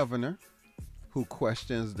the governor, who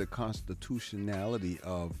questions the constitutionality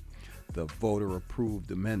of the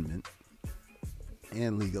voter-approved amendment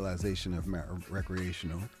and legalization of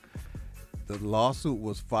recreational. The lawsuit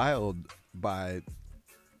was filed by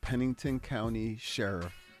Pennington County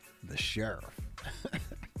Sheriff, the sheriff,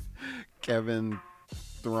 Kevin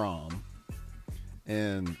Throm,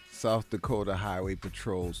 and South Dakota Highway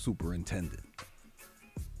Patrol Superintendent.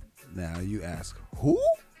 Now you ask, who?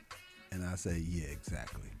 And I say, yeah,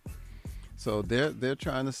 exactly. So they're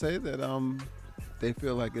trying to say that they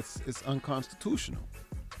feel like it's unconstitutional,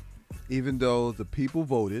 even though the people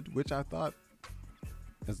voted, which I thought,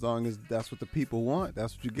 as long as that's what the people want,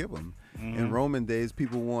 that's what you give them. Mm-hmm. In Roman days,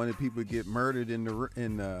 people wanted people to get murdered in the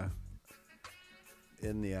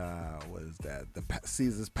what is that? The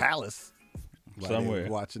Caesar's Palace. Somewhere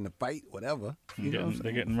watching the fight, whatever. They're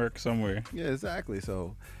getting murked somewhere. Yeah, exactly.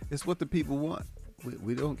 So it's what the people want.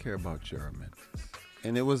 We don't care about your amendments.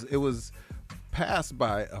 And it was passed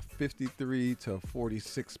by a 53 to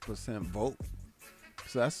 46% vote.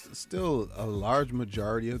 So that's still a large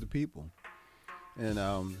majority of the people. And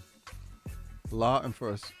law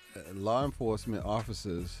enforcement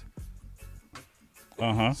officers.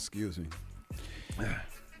 Excuse me.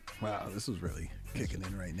 Wow, this is really kicking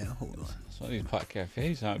in right now. Hold on. Some of these pot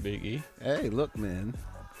cafes, huh, Big E? Hey, look, man.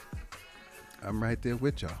 I'm right there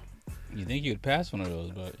with y'all. You think you'd pass one of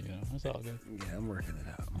those, but it's all good. Yeah, I'm working it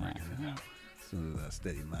out. As soon as I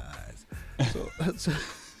steady my eyes.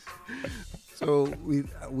 So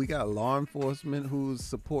we got law enforcement who's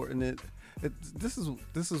supporting it. This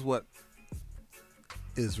is what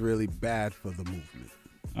is really bad for the movement.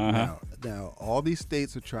 Now, all these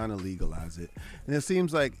states are trying to legalize it, and it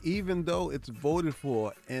seems like even though it's voted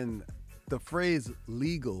for, and the phrase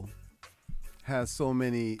 "legal" has so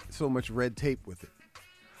much red tape with it.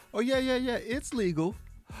 Oh yeah, it's legal,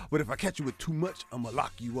 but if I catch you with too much, I'm gonna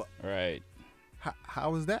lock you up. Right?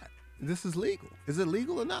 How is that? this is legal. Is it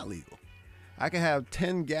legal or not legal? I can have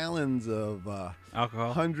 10 gallons of alcohol,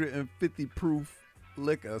 150 proof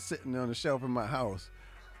liquor sitting on the shelf in my house.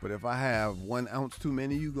 But if I have 1 ounce too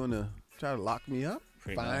many, you gonna try to lock me up?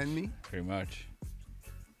 Fine me? Pretty much.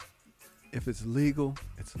 If it's legal,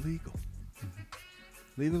 it's legal.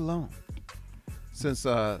 Leave it alone.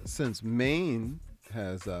 Since Maine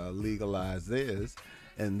has legalized theirs,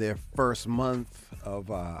 and their first month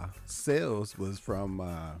of sales was from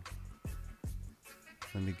I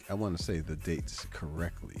want to say the dates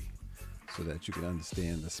correctly so that you can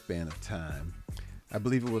understand the span of time. I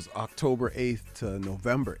believe it was October 8th to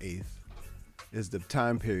November 8th is the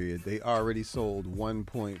time period. They already sold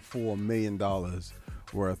 $1.4 million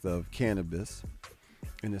worth of cannabis.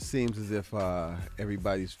 And it seems as if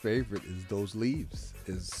everybody's favorite is those leaves,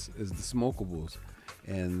 is the smokables.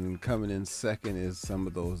 And coming in second is some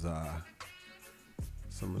of those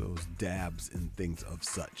dabs and things of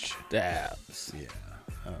such. Dabs. Yeah.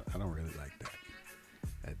 I don't really like that.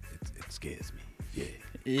 It scares me. Yeah.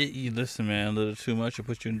 You listen, man, a little too much will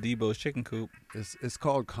put you in Debo's chicken coop. It's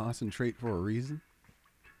called concentrate for a reason.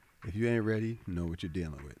 If you ain't ready, know what you're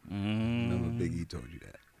dealing with. Remember Big E told you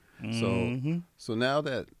that. So now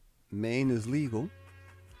that Maine is legal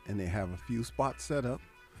and they have a few spots set up,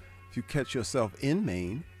 if you catch yourself in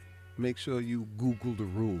Maine, make sure you Google the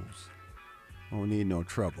rules. Don't need no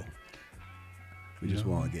trouble. We just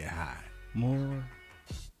want to get high. More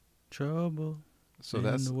trouble. So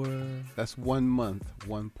in the world. That's 1 month,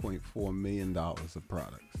 $1.4 million of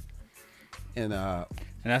products. And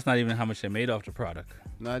that's not even how much they made off the product.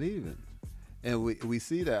 Not even. And we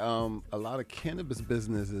see that a lot of cannabis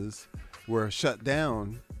businesses were shut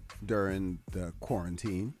down during the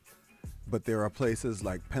quarantine, but there are places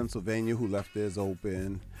like Pennsylvania who left theirs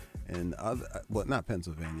open, and not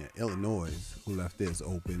Pennsylvania, Illinois who left theirs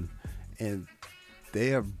open, and they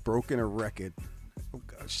have broken a record.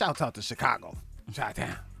 Shout out to Chicago,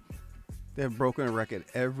 Chi-town. They've broken a record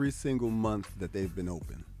every single month that they've been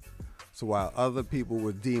open. So while other people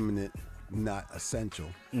were deeming it not essential,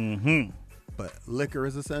 but liquor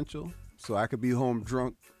is essential, so I could be home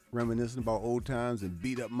drunk, reminiscing about old times and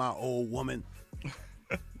beat up my old woman.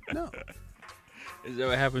 No. Is that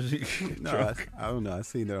what happens? No, I don't know. I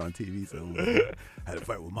seen that on TV somewhere. I had a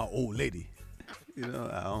fight with my old lady. I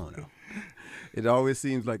don't know. It always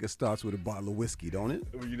seems like it starts with a bottle of whiskey, don't it?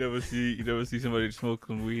 You never see somebody smoke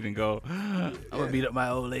some weed and go, I'm gonna beat up my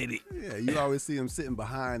old lady. Yeah, you always see them sitting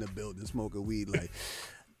behind a building smoking weed like,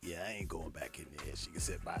 yeah, I ain't going back in there. She can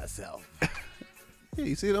sit by herself. Yeah,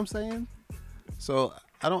 you see what I'm saying? So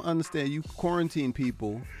I don't understand. You quarantine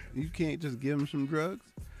people, you can't just give them some drugs.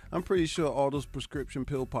 I'm pretty sure all those prescription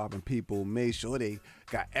pill popping people made sure they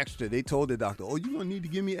got extra. They told the doctor, oh, you gonna need to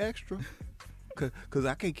give me extra. Cause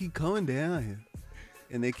I can't keep coming down here.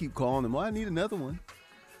 And they keep calling them, oh, I need another one.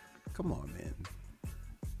 Come on, man.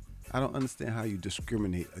 I don't understand how you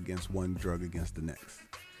discriminate against one drug against the next.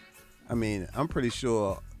 I mean, I'm pretty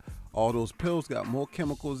sure all those pills got more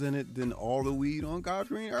chemicals in it than all the weed on God's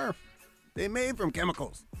green earth. They made from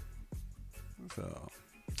chemicals. So,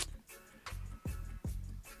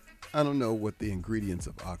 I don't know what the ingredients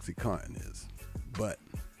of OxyContin is, but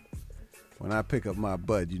when I pick up my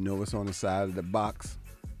bud, you know what's on the side of the box?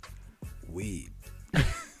 Weed.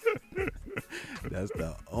 That's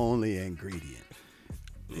the only ingredient.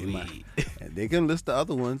 And they can list the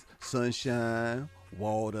other ones: sunshine,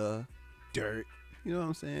 water, dirt. You know what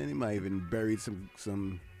I'm saying? They might even bury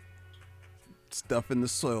some stuff in the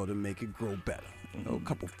soil to make it grow better. A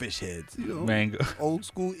couple fish heads, mango, old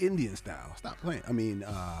school Indian style. Stop playing. I mean,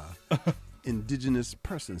 indigenous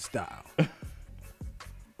person style.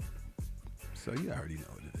 So you already know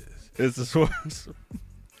what it is. It's a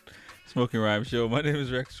Smoking Rhyme Show. My name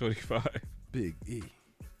is Rex45. Big E.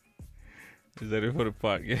 Is that it for the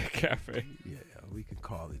Pot Cafe? Yeah, we can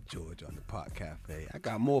call it George on the Pot Cafe. I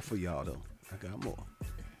got more for y'all, though. I got more.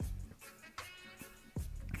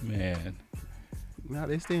 Man. Now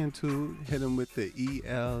they staying tuned. Hit them with the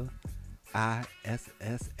ELISSA.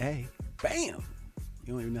 Bam! You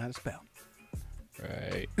don't even know how to spell.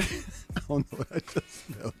 Right. I don't know what I just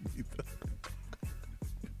spelled either.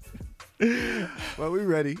 Well, we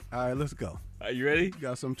ready. All right, let's go. Are you ready? You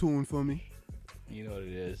got some tune for me? You know what it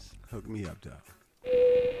is. Hook me up, dog.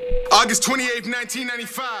 August 28th,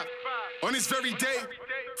 1995. On this very day.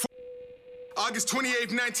 August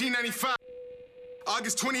 28th, 1995.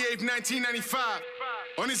 August 28th, 1995.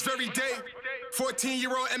 On this very day,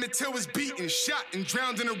 14-year-old Emmett Till was beaten, shot, and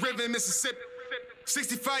drowned in a river in Mississippi.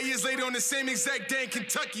 65 years later, on the same exact day in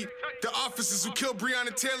Kentucky, The officers who killed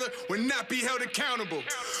Breonna Taylor will not be held accountable.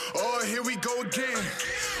 Oh, here we go again.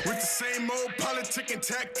 With the same old politic and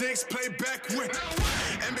tactics played back when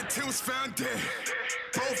Emmett Till was found dead.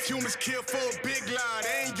 Both humans killed for a big lie.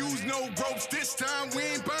 They ain't use no ropes this time. We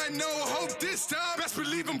ain't buying no hope this time. Best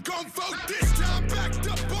believe I'm gon' vote this time. Backed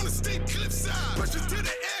up on the steep cliffside. Push it to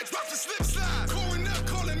the edge, watch the slip slide. Going up,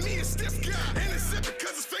 calling me a stiff guy. Innocent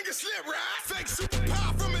because his finger slip right. Fake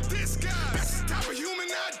superpower from a disguise. That's the type of human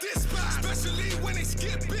I despise. Especially when they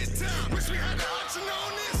skip bit time. Wish we had the option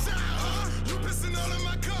on this side. You pissing all in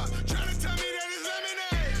my car, trying to tell me that it's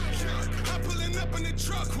lemonade. Yeah, I'm pulling up in the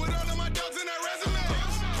truck with all of my dogs in that resume.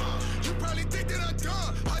 You probably think that I'm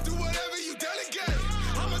done. I do whatever you delegate.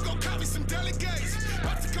 I'ma go copy some delegates.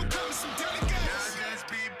 About to go copy some delegates. Now let's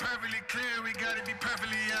be perfectly clear. We gotta be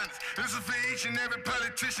perfectly honest. This is for each and every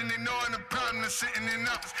politician. They knowing the problem that's sitting in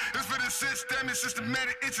office. This for the systemic,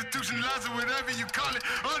 systematic, institutionalized, or whatever you call it.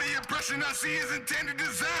 All the oppression I see is intended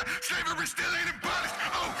design. Slavery still ain't abolished.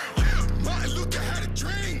 Oh yeah, Martin Luther had a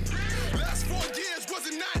dream. Last 4 years was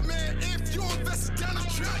a nightmare. If you invested down a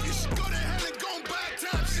track, you should go to hell and go and buy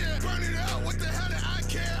time share. Burn it out, what the hell do I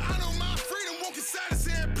care? I know my freedom won't get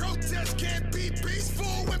satisfied. Protest can't be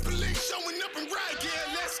peaceful when police showing up and riot.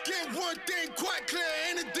 Yeah, let's get one thing quite clear.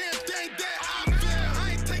 Ain't a damn thing that I'm fair.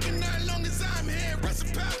 I ain't taking that long as I'm here. Rest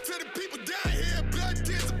in power to the people down here. Blood,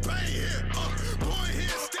 tears, and pain here. Born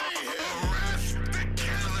here, stay here. Arrest the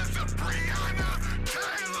killers of Breonna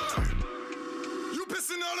Taylor. You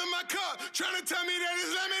pissing all in my car, trying to tell me that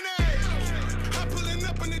it's lemonade. I'm pulling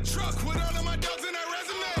up in the truck with all of my dogs in their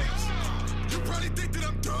resumes. You probably think that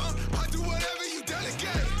I'm dumb. I do whatever you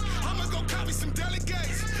delegate. I'ma go copy some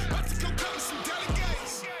delegates. About to go copy some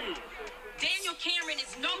delegates. Daniel Cameron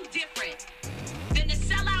is no different than the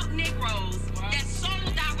sellout Negroes that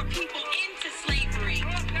sold our people into slavery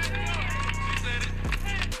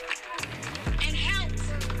and helped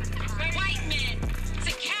white men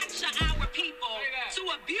to capture our people, to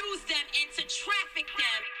abuse them and to traffic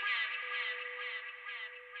them.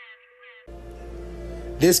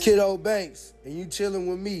 This Kiddo Banks, and you chilling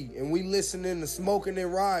with me, and we listening to Smoking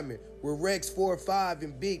and Rhyming with Rex 45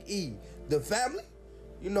 and Big E. The family?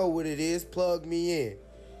 You know what it is, plug me in.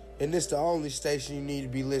 And this the only station you need to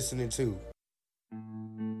be listening to.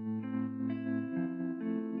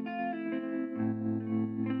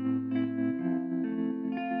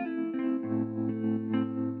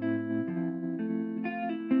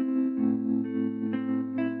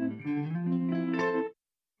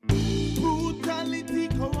 Brutality,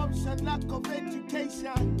 corruption, lack of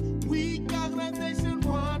education. Weak organization,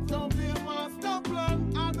 want of their master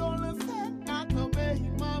plan. Adolescent, not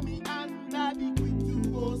obeying mommy and daddy. Quick to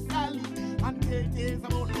go Sally and tell tales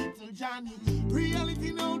about little Johnny.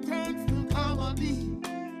 Reality now turns to comedy.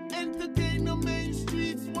 Entertain the main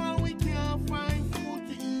streets while we can't find food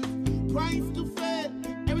to eat. Price to fail,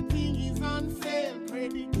 everything is on sale.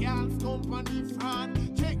 Credit cards, company fraud.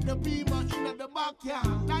 Check the beamer in the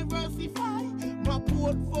backyard. Diversify my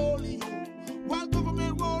portfolio. While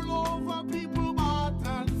government roll over people bought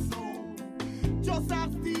and sold. Just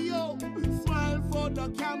ask Theo, smile for the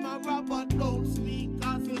camera, but don't speak,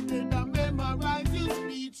 cause you didn't memorize your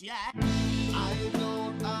speech, yeah. I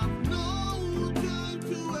don't have no time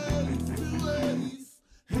to waste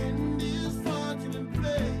in this fortunate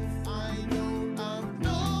place. I don't have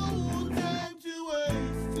no time to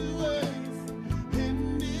waste in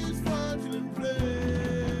this fortunate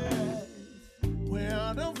place. Where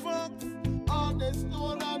are the folks? All they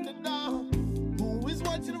stole on the down. Who is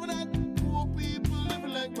watching over that? Poor people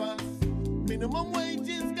living like us. Minimum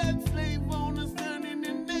wages got slave owners turning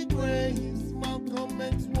in their graves. Malcolm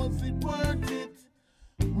X, was it worth it?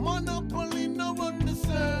 Monopoly no run the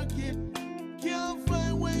circuit. Can't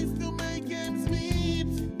find ways to make ends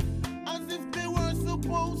meet, as if they were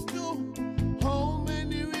supposed to. How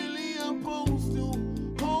many really opposed to?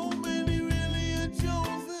 How many really are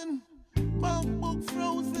chosen? Bank book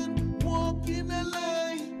frozen, walking a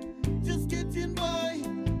lie. Just getting by,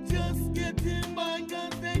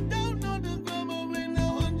 cause they don't know the grammar in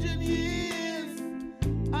 100 years.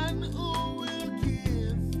 And who will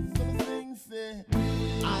kiss? Some things say,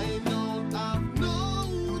 I don't have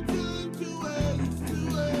no time to waste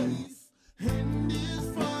in this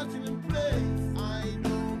fortunate place. I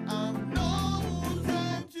don't have no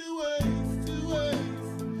time to waste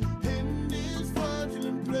in this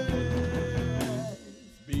fortunate place.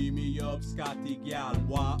 Beam me up, Scotty gal.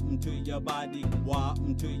 Welcome to your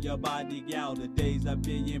body, gal. The days of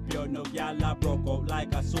being pure, no gal, I broke out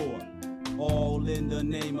like a sword. All in the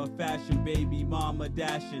name of fashion, baby mama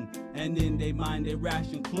dashing. And in they mind they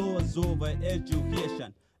ration, claws over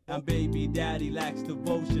education. And baby daddy lacks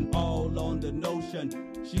devotion, all on the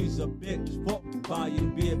notion. She's a bitch, fuck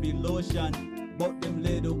buying baby lotion. But them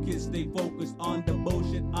little kids, they focus on the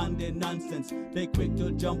bullshit and their nonsense. They quick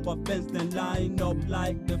to jump a fence, then line up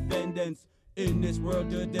like defendants. In this world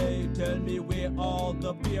today, tell me where all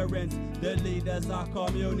the parents, the leaders of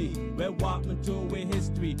community, we're walking through a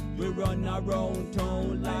history. We run our own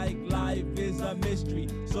tone like life is a mystery.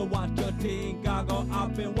 So what you think I go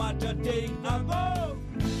up and what you think I go?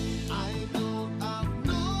 I don't have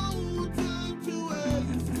no time to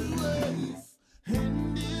waste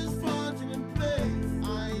in this fortunate place.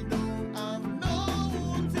 I don't have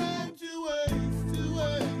no time to waste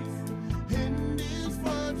in this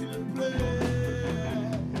fortunate place.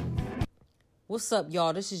 What's up,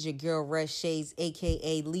 y'all? This is your girl, Red Shades,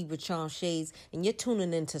 a.k.a. Libra Charm Shades, and you're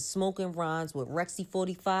tuning in to Smoking Rhymes with Rexy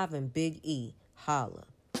 45 and Big E. Holla.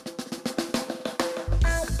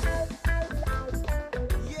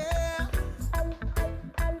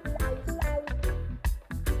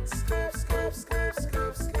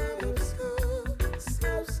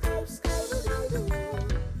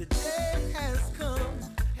 The day has come.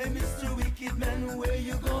 Hey, Mr. Wicked Man, where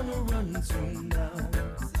you gonna run to now?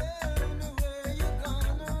 Tell me where you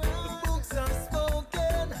gonna run. The books are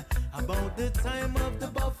spoken about the time of the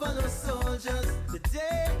Buffalo Soldiers. The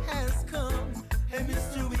day has come. Hey,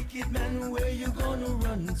 Mr. Wicked Man, where you gonna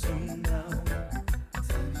run to now?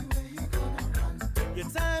 Tell me where you gonna run. Your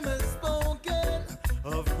time has spoken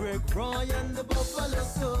of Greg Roy and the Buffalo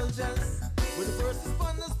Soldiers. We're the first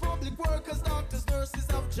responders, public workers, doctors, nurses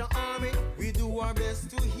of your army. We do our best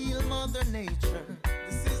to heal Mother Nature.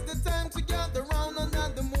 This is the time to gather round under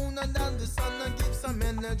the moon and under the sun and give some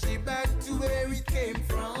energy back to where it came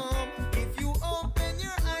from. If you open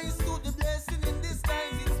your eyes to the blessing in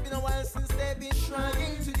disguise, it's been a while since they've been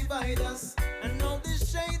trying to divide us. And now the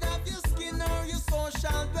shade of your skin or your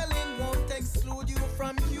social dwelling won't exclude you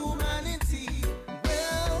from humanity.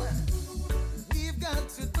 Well, we've got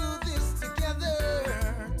to do this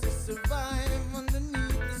together to survive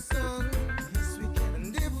underneath the sun. Yes, we can.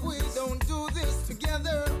 And if we don't do this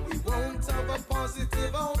together, we won't have a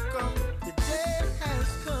positive outcome. The day has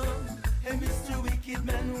come. Hey, Mr. Wicked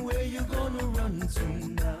Man, where you gonna run to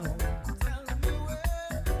now? Tell me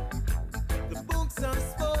where. The books are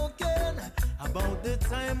spoken about the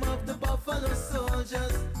time of the Buffalo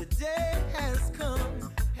Soldiers. The day has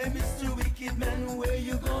come. Hey, Mr. Wicked Man, where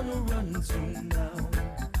you gonna run to now?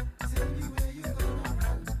 Tell me where you gonna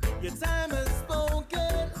run. Your time has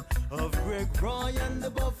spoken of Greg Roy and the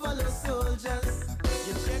Buffalo Soldiers.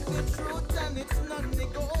 You check the truth and it's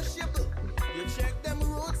non-negotiable. You check them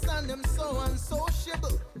roots and them so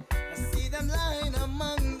unsociable. I see them lying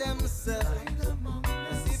among themselves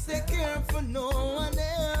as if they care for no one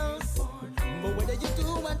else. But whether you do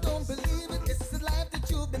or don't believe it, it's the life that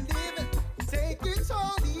you've been living. Take it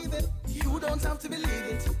or leave it. You don't have to believe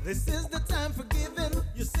it. This is the time for giving.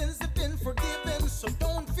 Your sins have been forgiven, so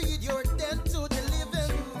don't feed your dead to the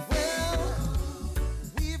living. Well,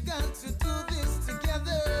 we've got to do this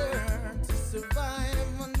together to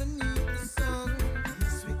survive underneath the sun.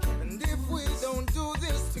 Yes, we can. And if we don't do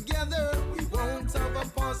this together, we won't have a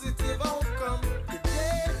positive outcome. The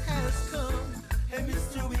day has come. Hey,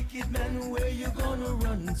 Mr. Wicked Man, where you gonna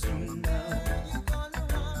run to now?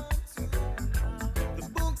 The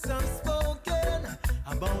books are spoken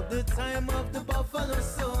about the time of the Buffalo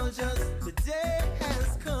Soldiers. The day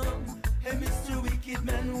has come. Hey, Mr. Wicked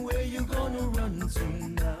Man, where you gonna run to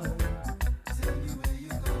now? Tell me where you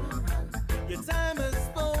gonna run. Your time has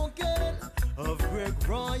spoken of Greg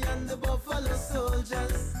Roy and the Buffalo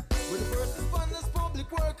Soldiers. We're the first responders,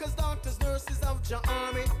 public workers, doctors, nurses of your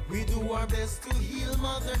army. We do our best to heal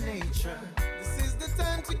Mother Nature. This is the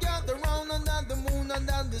time to gather round under the moon and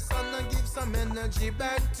under the sun and give some energy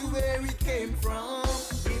back to where it came from.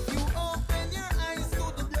 If you open your eyes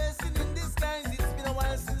to the blessing in disguise, it's been a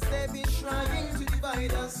while since they've been trying to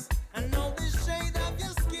divide us. And now the shade of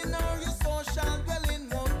your skin or your social dwelling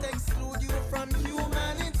won't exclude you from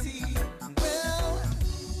humanity. Well,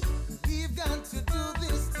 we've got to do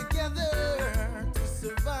this together to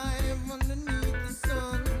survive underneath the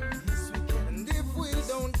sun. Yes, we can. And if we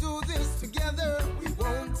don't do this together, we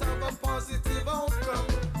won't have a positive outcome.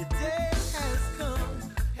 The day has come.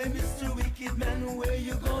 Hey, Mr. Wicked Man, where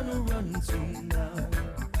you gonna run to now?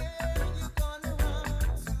 Where you gonna run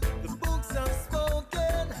to? The books are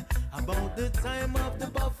spoken about the time of the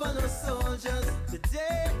Buffalo Soldiers. The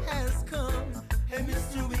day has come. Hey,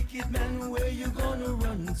 Mr. Wicked Man, where you gonna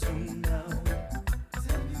run to now?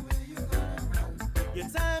 Tell me where you gonna run. Your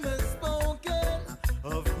time has spoken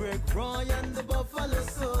of Greg Roy and the Buffalo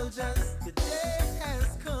Soldiers. The day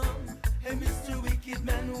has come. Hey, Mr. Wicked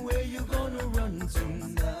Man, where you gonna run to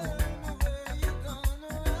now?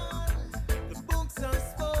 The books are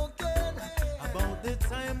spoken about the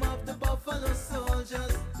time of the Buffalo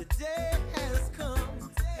Soldiers. The day has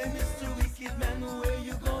come. Hey, Mr. Wicked Man, where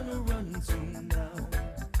you gonna run to now?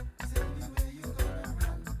 Tell me where you gonna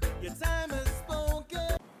run. Your time has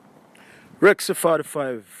spoken. Rexy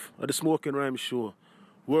 45 at the Smoking Rhyme Show.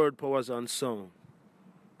 Word, powers, and sound.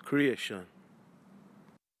 Creation.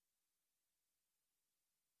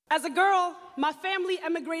 As a girl, my family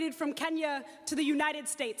emigrated from Kenya to the United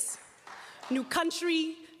States. New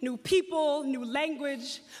country, new people, new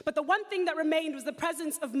language. But the one thing that remained was the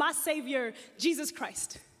presence of my Savior, Jesus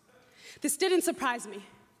Christ. This didn't surprise me.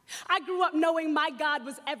 I grew up knowing my God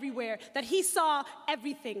was everywhere, that he saw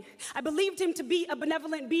everything. I believed him to be a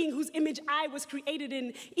benevolent being whose image I was created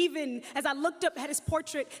in, even as I looked up at his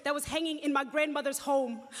portrait that was hanging in my grandmother's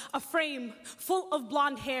home, a frame full of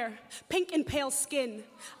blonde hair, pink and pale skin,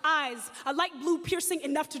 eyes, a light blue piercing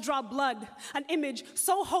enough to draw blood, an image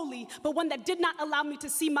so holy, but one that did not allow me to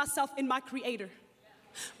see myself in my creator.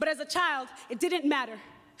 But as a child, it didn't matter.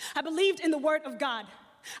 I believed in the word of God.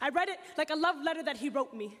 I read it like a love letter that he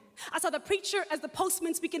wrote me. I saw the preacher as the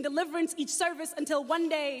postman speaking deliverance each service until one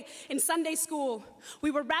day in Sunday school,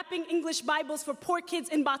 we were wrapping English Bibles for poor kids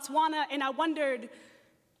in Botswana, and I wondered,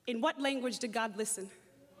 in what language did God listen?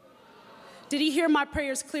 Did he hear my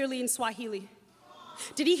prayers clearly in Swahili?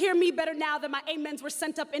 Did he hear me better now that my amens were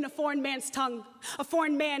sent up in a foreign man's tongue? A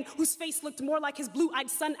foreign man whose face looked more like his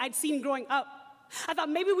blue-eyed son I'd seen growing up. I thought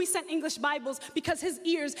maybe we sent English Bibles because his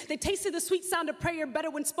ears, they tasted the sweet sound of prayer better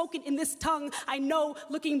when spoken in this tongue. I know,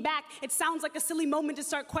 looking back, it sounds like a silly moment to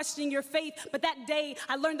start questioning your faith, but that day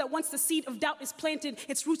I learned that once the seed of doubt is planted,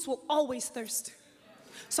 its roots will always thirst.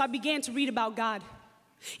 So I began to read about God.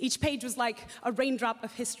 Each page was like a raindrop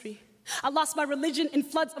of history. I lost my religion in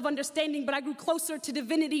floods of understanding, but I grew closer to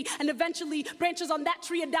divinity, and eventually branches on that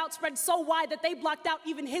tree of doubt spread so wide that they blocked out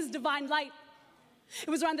even his divine light. It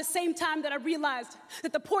was around the same time that I realized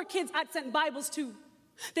that the poor kids I'd sent Bibles to,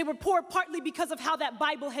 they were poor partly because of how that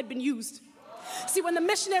Bible had been used. See, when the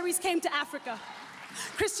missionaries came to Africa,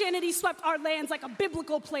 Christianity swept our lands like a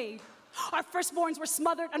biblical plague. Our firstborns were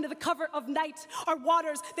smothered under the cover of night. Our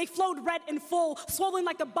waters, they flowed red and full, swollen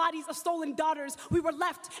like the bodies of stolen daughters. We were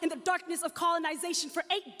left in the darkness of colonization for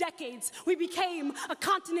 8 decades. We became a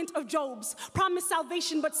continent of Jobs, promised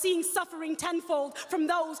salvation but seeing suffering tenfold from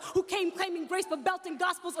those who came claiming grace but belting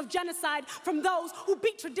gospels of genocide, from those who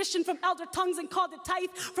beat tradition from elder tongues and called it tithe,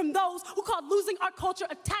 from those who called losing our culture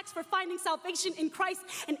a tax for finding salvation in Christ.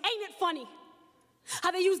 And ain't it funny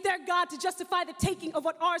how they used their God to justify the taking of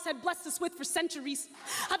what ours had blessed us with for centuries?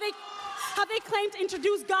 How they claimed to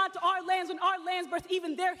introduce God to our lands when our lands birthed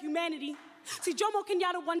even their humanity. See, Jomo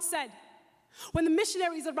Kenyatta once said, when the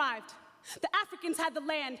missionaries arrived, the Africans had the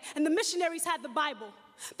land and the missionaries had the Bible.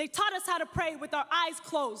 They taught us how to pray with our eyes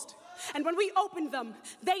closed. And when we opened them,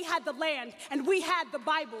 they had the land and we had the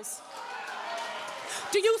Bibles.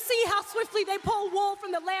 Do you see how swiftly they pull wool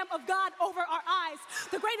from the Lamb of God over our eyes?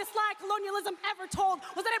 The greatest lie colonialism ever told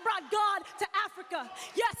was that it brought God to Africa.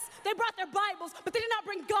 Yes, they brought their Bibles, but they did not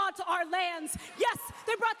bring God to our lands. Yes,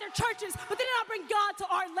 they brought their churches, but they did not bring God to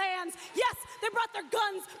our lands. Yes, they brought their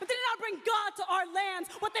guns, but they did not bring God to our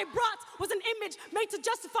lands. What they brought was an image made to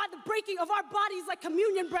justify the breaking of our bodies like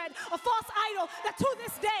communion bread, a false idol that to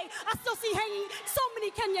this day I still see hanging in so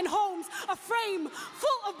many Kenyan homes, a frame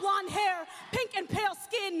full of blonde hair, pink and pale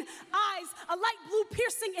skin, eyes, a light blue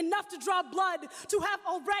piercing enough to draw blood, to have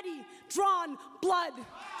already drawn blood.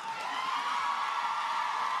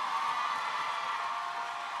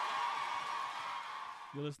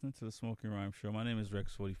 You're listening to the Smoking Rhyme Show. My name is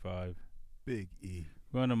Rex45. Big E.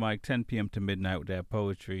 We're on the mic 10 p.m. to midnight with that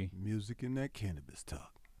poetry. Music and that cannabis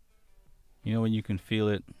talk. You know when you can feel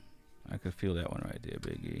it? I could feel that one right there,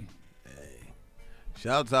 Big E. Hey.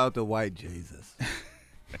 Shouts out to White Jesus.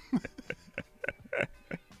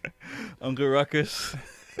 Uncle Ruckus.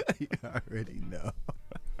 You already know.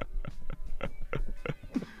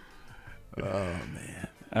 Oh, man.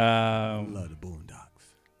 Love the Boondocks.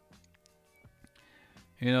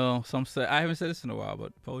 You know, some say, I haven't said this in a while,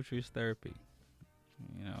 but poetry is therapy.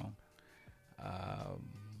 You know,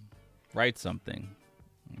 write something.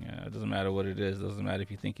 Yeah, it doesn't matter what it is. It doesn't matter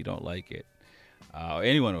if you think you don't like it.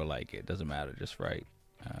 Anyone will like it. Doesn't matter. Just write.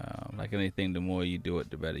 Like anything, the more you do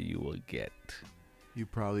it, the better you will get. You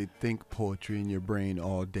probably think poetry in your brain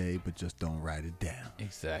all day, but just don't write it down.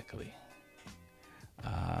 Exactly.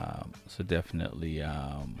 So definitely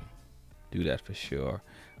do that for sure.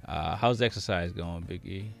 How's exercise going, Big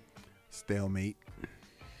E? Stalemate.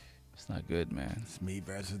 It's not good, man. It's me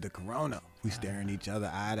versus the corona. We staring each other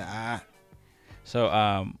eye to eye. So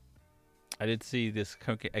I did see this.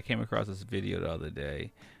 I came across this video the other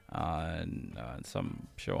day on some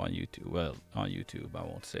show on YouTube. Well, on YouTube, I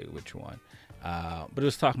won't say which one. But it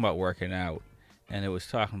was talking about working out, and it was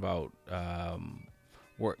talking about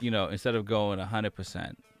work. You know, instead of going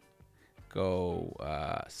 100%, go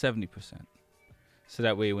 70%. So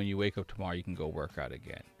that way, when you wake up tomorrow, you can go work out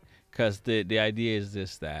again. Because the idea is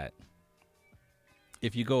this, that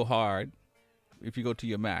if you go hard, if you go to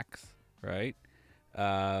your max, right,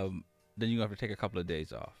 then you have to take a couple of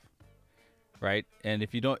days off, right? And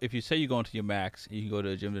if you say you're going to your max, you can go to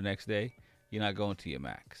the gym the next day, you're not going to your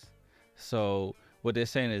max. So what they're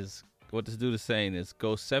saying is, what this dude is saying is,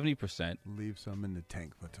 go 70%. Leave some in the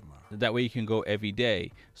tank for tomorrow. That way you can go every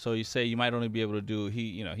day. So you say you might only be able to do,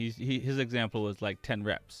 his example was like 10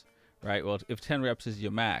 reps, right? Well, if 10 reps is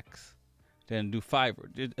your max, then do 5,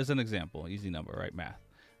 as an example, easy number, right? Math.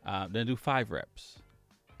 Then do 5 reps.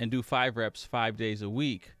 And do 5 reps 5 days a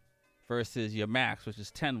week versus your max, which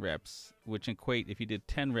is 10 reps, which equate, if you did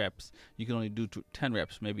 10 reps, you can only do 10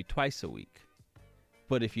 reps maybe twice a week.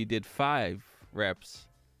 But if you did 5 reps,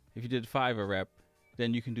 if you did 5 a rep,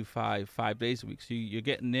 then you can do 5 days a week. So you're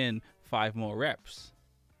getting in 5 more reps.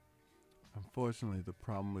 Unfortunately, the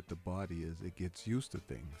problem with the body is it gets used to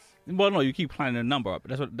things. Well, no, you keep climbing the number up.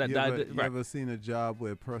 That's what You ever seen a job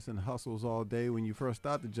where a person hustles all day? When you first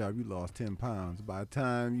start the job, you lost 10 pounds. By the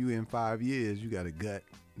time you in 5 years, you got a gut,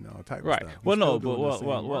 type of stuff. Well, You're no, still but doing the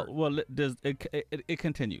same work. it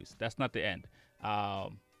continues. That's not the end.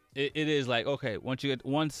 It is like, okay,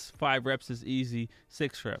 once 5 reps is easy,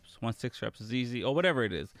 6 reps. Once 6 reps is easy, or whatever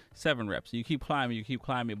it is, 7 reps. You keep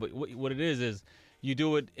climbing. But what it is you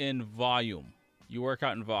do it in volume. You work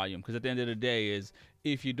out in volume, because at the end of the day is,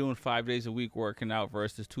 if you're doing 5 days a week working out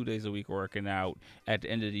versus 2 days a week working out, at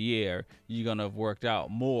the end of the year, you're going to have worked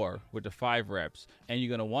out more with the 5 reps, and you're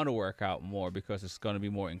going to want to work out more because it's going to be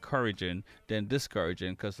more encouraging than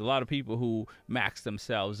discouraging, because a lot of people who max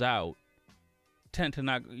themselves out tend to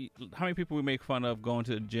not. How many people we make fun of going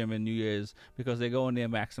to the gym in New Year's because they go in there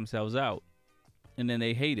and max themselves out, and then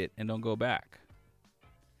they hate it and don't go back.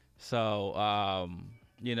 So,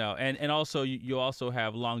 and also you also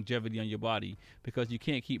have longevity on your body, because you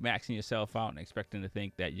can't keep maxing yourself out and expecting to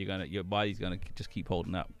think that your body's gonna just keep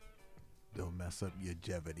holding up. Don't mess up your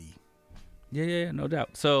longevity. Yeah, no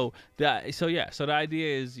doubt. So the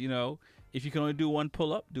idea is, if you can only do 1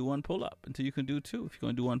 pull-up, do 1 pull-up until you can do 2. If you're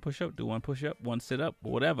going to do 1 push-up, do 1 push-up, 1 sit-up,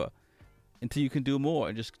 or whatever, until you can do more,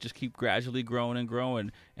 and just keep gradually growing and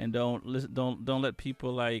growing, and don't let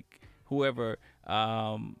people like whoever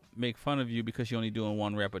make fun of you because you're only doing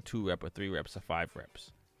 1 rep or 2 rep or 3 reps or 5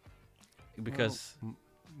 reps. Because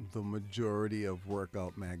the majority of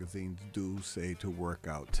workout magazines do say to work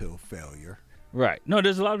out till failure. Right. No,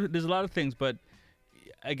 there's a lot of things, but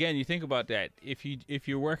again, you think about that. If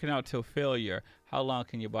you're working out till failure, how long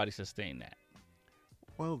can your body sustain that?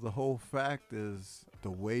 Well, the whole fact is,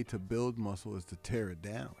 the way to build muscle is to tear it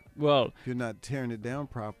down. Well, if you're not tearing it down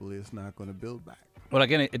properly, it's not going to build back. Well,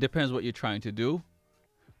 again, it depends what you're trying to do.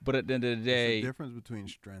 But at the end of the day, there's a difference between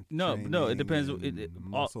strength. No, it depends.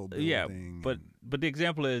 Muscle building. But the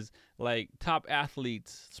example is, like, top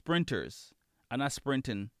athletes, sprinters are not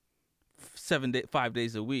sprinting 5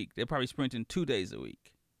 days a week. They're probably sprinting 2 days a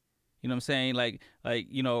week. You know what I'm saying? Like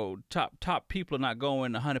top people are not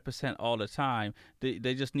going 100% all the time.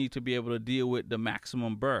 They just need to be able to deal with the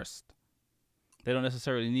maximum burst. They don't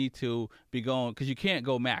necessarily need to be going, because you can't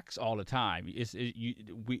go max all the time.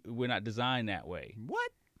 We're not designed that way. What?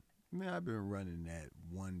 Man, I've been running at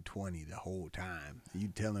 120 the whole time. You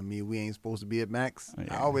telling me we ain't supposed to be at max? Oh,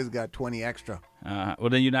 yeah. I always got 20 extra. Well,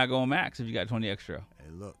 then you're not going max if you got 20 extra. Hey,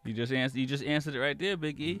 look. You just answered it right there,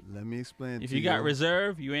 Big E. Let me explain to you. If you got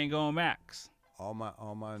reserve, you ain't going max. All my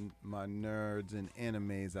nerds and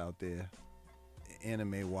animes out there,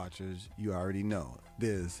 anime watchers, you already know.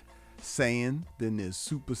 There's Saiyan, then there's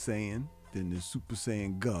Super Saiyan, then there's Super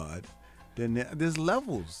Saiyan God. Then there's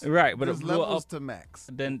levels, right? But there's levels to max.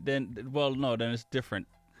 Then it's different.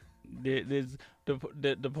 There's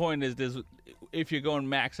the point is, if you're going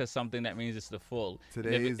max at something, that means it's the full.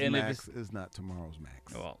 Today's max is not tomorrow's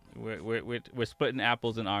max. Well, we're splitting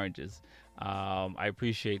apples and oranges. I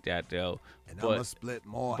appreciate that, though. And I'm gonna split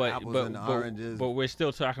more apples and oranges. But we're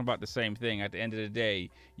still talking about the same thing. At the end of the day,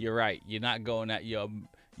 you're right. You're not going at your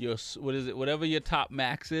what is it? Whatever your top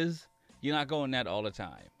max is, you're not going that all the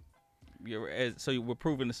time. So we're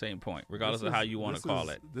proving the same point, regardless of how you want to call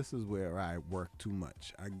it. This is where I work too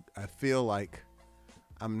much. I feel like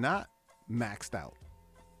I'm not maxed out,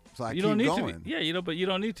 so I keep going. But you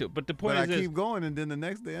don't need to. But the point is, I keep going, and then the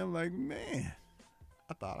next day I'm like, man,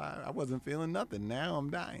 I thought I wasn't feeling nothing. Now I'm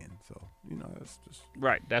dying. So, it's just.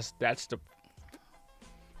 Right. That's the.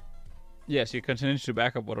 Yes, you continue to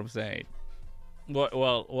back up what I'm saying.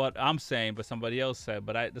 What I'm saying, but somebody else said.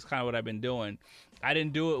 But that's kind of what I've been doing. I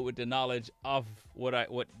didn't do it with the knowledge of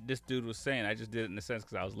what this dude was saying. I just did it in a sense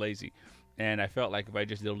because I was lazy, and I felt like if I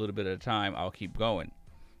just did a little bit at a time, I'll keep going.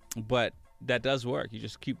 But that does work. You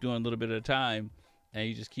just keep doing a little bit at a time, and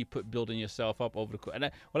you just keep building yourself up over the course.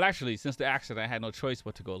 Well, actually, since the accident, I had no choice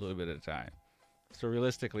but to go a little bit at a time. So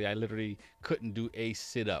realistically, I literally couldn't do a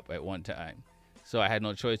sit-up at one time. So I had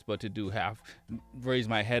no choice but to raise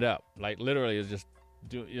my head up. Like literally, it was just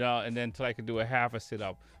do, and then till I could do a half a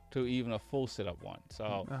sit-up to even a full sit-up one.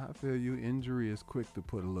 So I feel you. Injury is quick to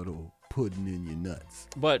put a little pudding in your nuts.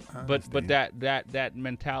 But that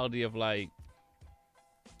mentality of like,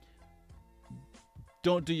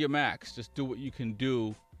 don't do your max. Just do what you can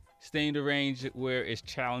do. Stay in the range where it's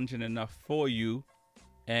challenging enough for you,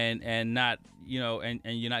 and not and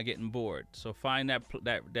you're not getting bored. So find that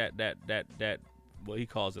well, he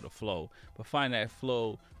calls it a flow, but find that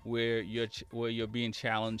flow where you're being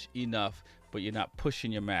challenged enough, but you're not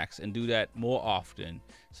pushing your max, and do that more often.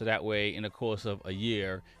 So that way, in the course of a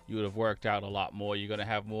year, you would have worked out a lot more. You're gonna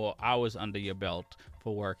have more hours under your belt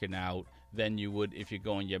for working out than you would if you're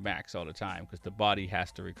going your max all the time, because the body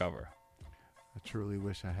has to recover. I truly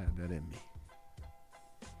wish I had that in me.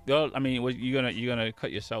 Well, I mean, you're gonna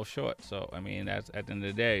cut yourself short. So I mean, that's at the end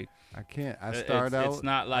of the day. I can't. It's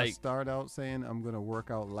not like I start out saying I'm gonna work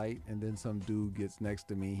out light, and then some dude gets next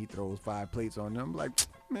to me. He throws 5 plates on them. I'm like,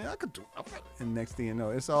 man, I could do. And next thing you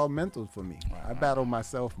know, it's all mental for me. I battle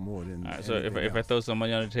myself more than. Right, so if I throw some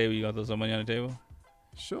money on the table, you gonna throw some money on the table?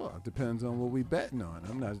 Sure, depends on what we betting on.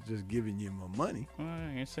 I'm not just giving you my money.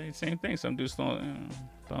 You say same thing. Some dudes throwing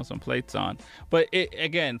some plates on, but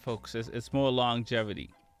again, folks, it's more longevity.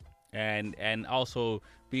 And also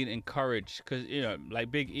being encouraged, because like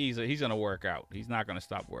Big E, he's gonna work out. He's not gonna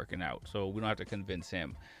stop working out. So we don't have to convince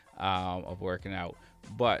him of working out.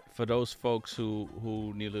 But for those folks who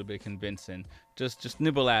need a little bit of convincing, just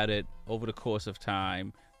nibble at it over the course of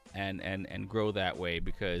time, and grow that way,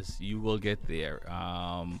 because you will get there.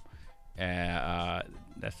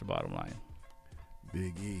 That's the bottom line.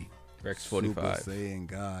 Big E, Rex 45, Super Saiyan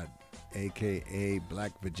God, aka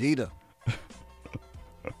Black Vegeta.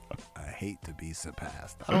 I hate to be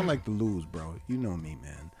surpassed. I don't like to lose, bro. You know me,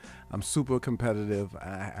 man. I'm super competitive.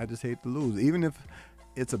 I just hate to lose. Even if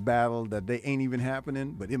it's a battle that they ain't even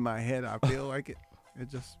happening, but in my head I feel like it.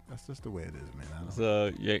 That's just the way it is, man.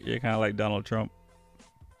 So you're kind of like Donald Trump.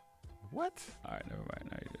 What? All right, never mind.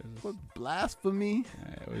 What blasphemy?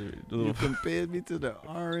 You compared me to the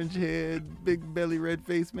orange-haired, big belly, red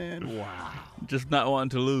face man. Wow. Just not wanting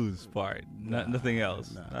to lose part. Nothing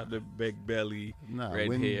else. Not the big belly,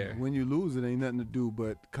 red hair. When you lose, it ain't nothing to do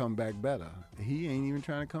but come back better. He ain't even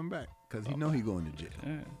trying to come back because he know he going to jail.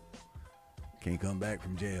 Yeah. Can't come back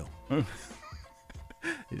from jail.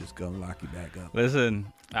 He just gonna lock you back up.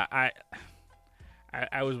 Listen,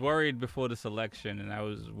 I was worried before this election, and I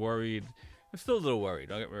was worried. I'm still a little worried.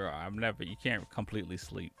 Don't get me wrong. You can't completely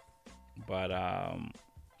sleep, but I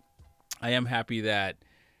am happy that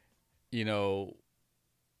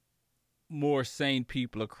more sane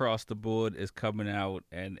people across the board is coming out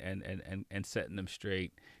and setting them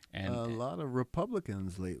straight. And a lot of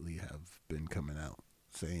Republicans lately have been coming out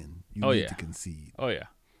saying you need to concede. Oh yeah.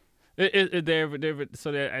 I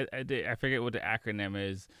forget what the acronym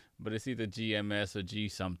is, but it's either GMS or G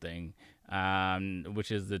something,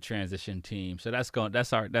 which is the transition team. So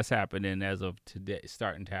that's happening as of today,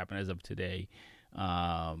 starting to happen as of today.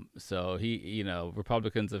 So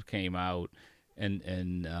Republicans have came out and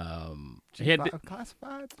he had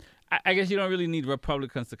classified. I guess you don't really need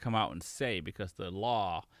Republicans to come out and say, because the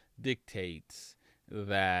law dictates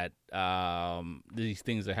that these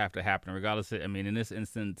things that have to happen regardless. In this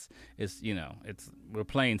instance, we're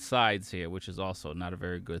playing sides here, which is also not a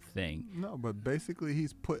very good thing. No, but basically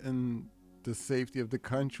he's putting the safety of the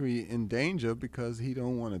country in danger because he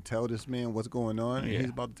don't want to tell this man what's going on and he's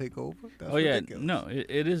about to take over. That's ridiculous. No,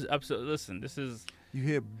 it is absolutely. Listen, this is. You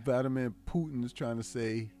hear Vladimir Putin is trying to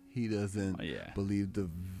say he doesn't believe the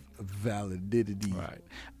validity. Right.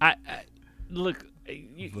 I look.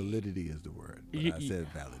 Validity is the word, but I said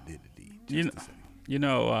validity.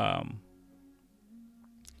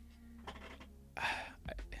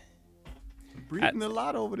 Breathing a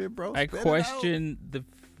lot over there, bro. I question the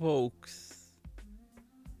folks.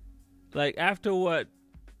 Like, after what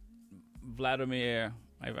Vladimir,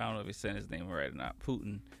 I don't know if he's saying his name right or not,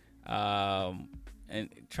 Putin, and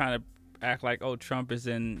trying to act like, Trump is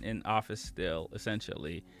in office still,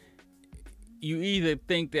 essentially. You either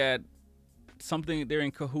think that something they're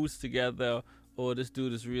in cahoots together, or this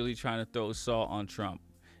dude is really trying to throw salt on Trump.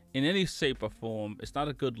 In any shape or form, it's not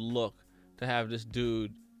a good look to have this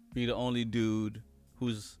dude be the only dude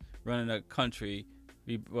who's running a country,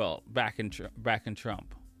 backing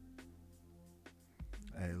Trump.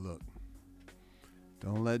 Hey, look,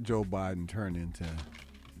 don't let Joe Biden turn into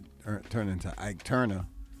Ike Turner.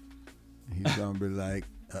 He's gonna be like,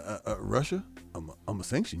 Russia, I'm gonna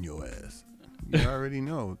sanction your ass. You already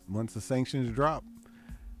know once the sanctions drop.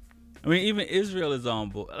 I mean, even Israel is on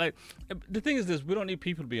board. Like, the thing is this: we don't need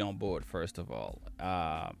people to be on board, first of all,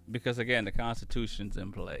 because again, the Constitution's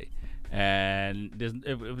in play, and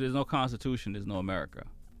if there's no Constitution, there's no America.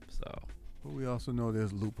 So, but we also know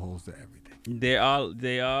there's loopholes to everything. They are,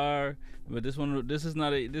 but this is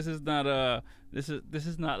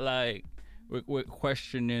not like we're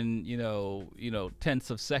questioning, tenths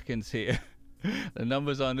of seconds here. The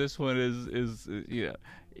numbers on this one is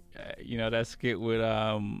that skit with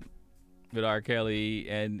R. Kelly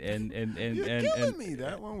and You're killing me.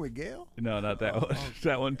 That one with Gail? No, not that one.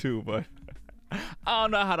 That one too, but I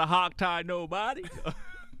don't know how to hog tie nobody.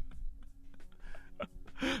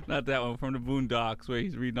 Not that one from the Boondocks where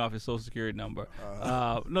he's reading off his Social Security number.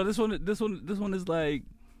 No, this one is like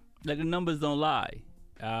the numbers don't lie.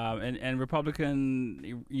 And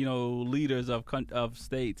Republican, leaders of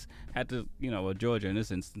states had to, Georgia in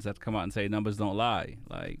this instance, had to come out and say numbers don't lie.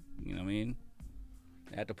 Like, you know what I mean?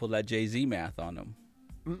 They had to pull that Jay-Z math on them.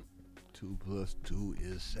 2 + 2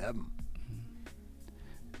 is 7.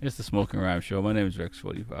 It's the Smoking Rhyme Show. My name is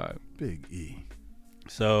Rex45. Big E.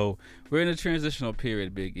 So we're in a transitional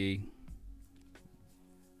period, Big E.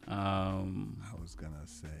 I was gonna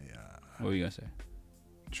say. What were you gonna say?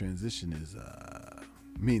 Transition is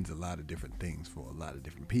means a lot of different things for a lot of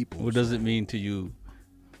different people. What does it mean to you?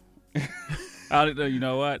 I don't know. You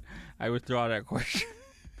know what? I withdraw that question.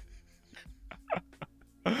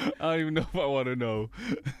 I don't even know if I want to know.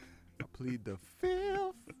 I plead the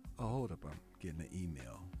fifth. Oh, hold up. I'm getting an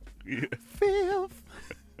email. Yeah. Fifth.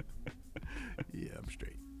 Yeah, I'm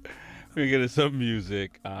straight. We're getting some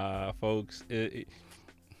music, folks.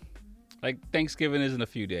 Like Thanksgiving is in a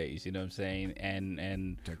few days, you know what I'm saying?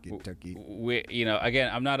 And turkey. We,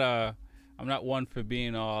 again, I'm not one for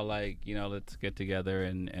being all like, let's get together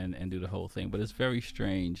and do the whole thing. But it's very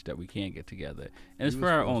strange that we can't get together, and it's for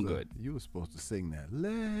our own good. You were supposed to sing that.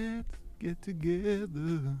 Let's get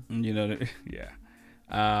together. Yeah.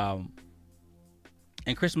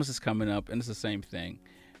 And Christmas is coming up, and it's the same thing.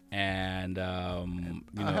 And I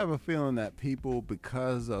have a feeling that people,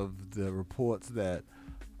 because of the reports that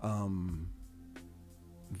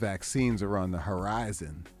vaccines are on the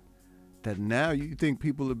horizon, that now you think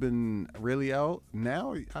people have been really out.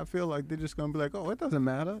 Now I feel like they're just going to be like, oh, it doesn't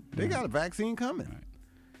matter. They got a vaccine coming. Right.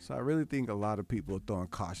 So I really think a lot of people are throwing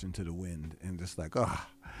caution to the wind and just like, oh,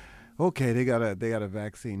 okay, they got a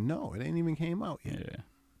vaccine. No, it ain't even came out yet. Yeah.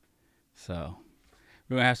 So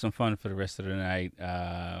we're going to have some fun for the rest of the night.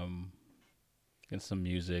 Get some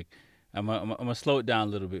music. I'm gonna slow it down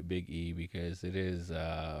a little bit, Big E, because it is,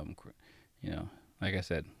 like I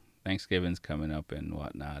said, Thanksgiving's coming up and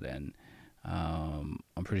whatnot, and I'm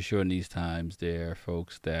pretty sure in these times there are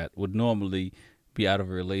folks that would normally be out of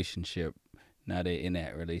a relationship. Now they're in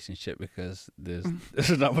that relationship because there's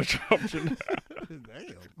not much option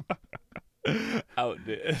out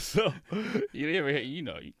there. So you ever hear,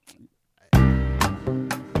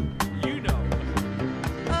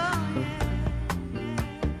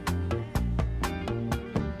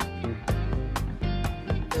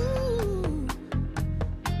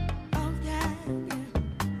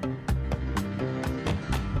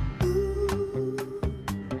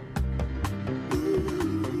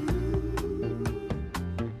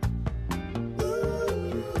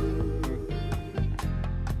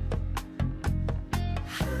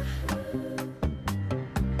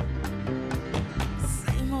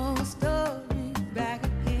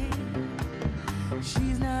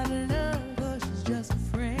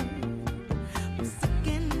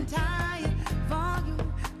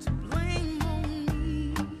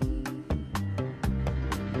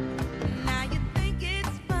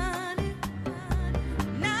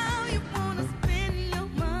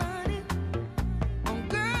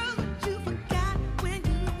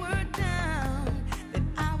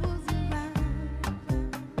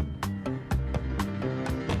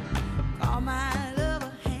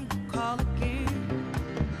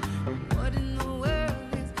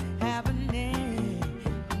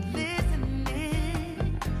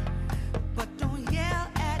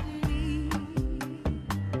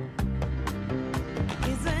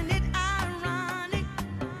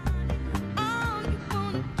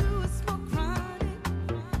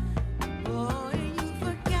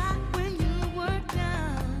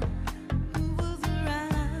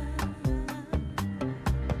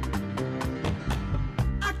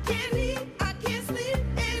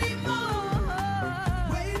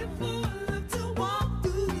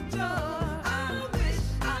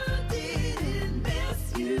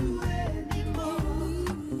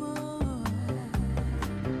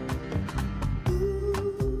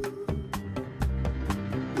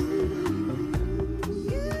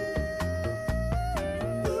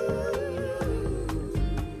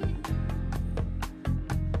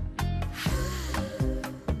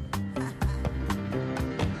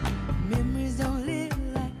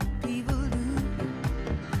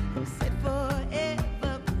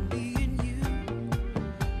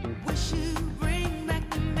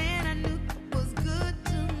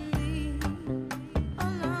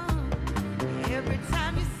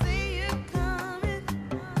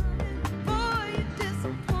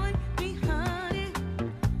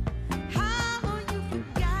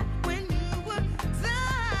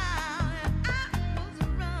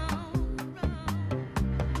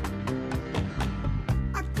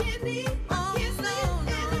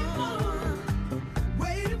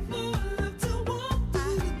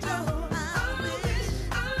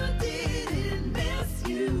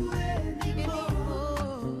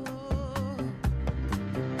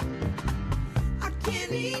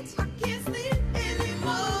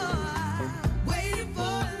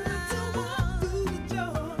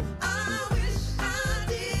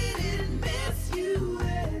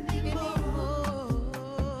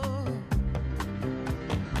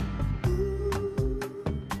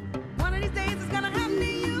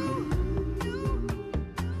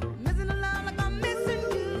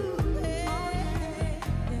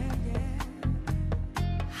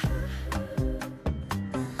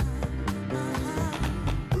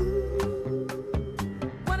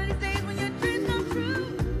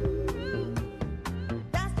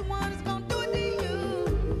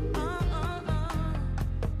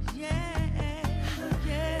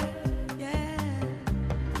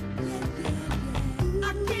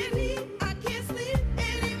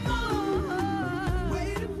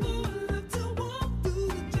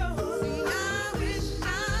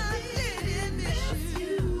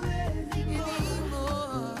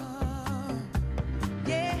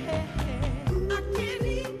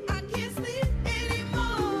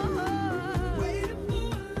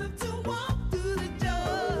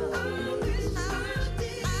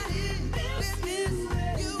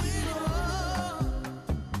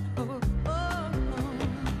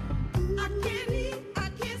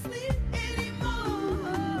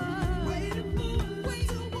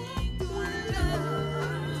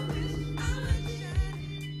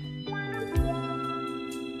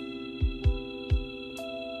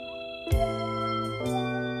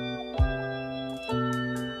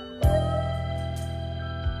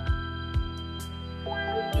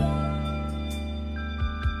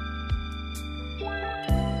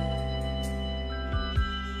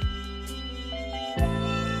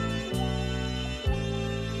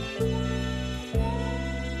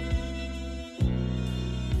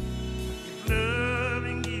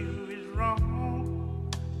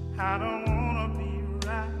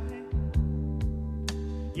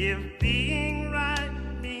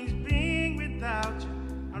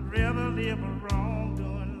 live a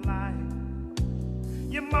wrongdoing life.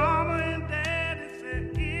 Your mama and daddy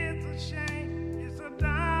said it's a shame, it's a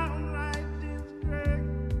downright disgrace.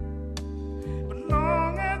 But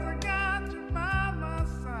long as I got you by my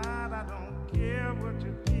side, I don't care what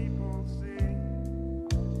your people say.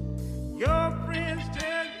 Your friends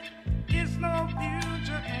tell you it's no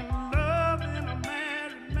future in loving a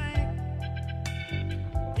married man.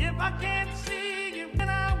 If I can't see you when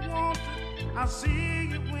I want to, I'll see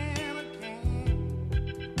you when I can.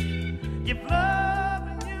 If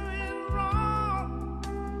loving you is wrong,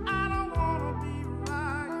 I don't wanna be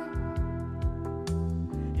right.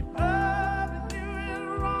 If loving you is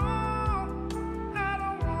wrong, I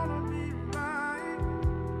don't wanna be right.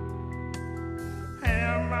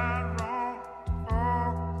 Am I wrong for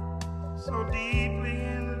so deeply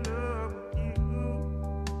in love with you?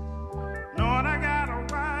 Knowing I got a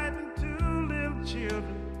wife and 2 little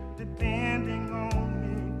children depending on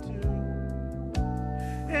me too.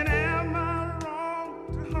 And am I wrong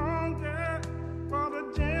to hunger for the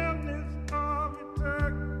gentleness of your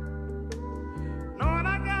touch? Knowing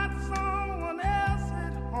I got someone else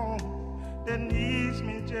at home that needs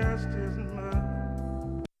me just as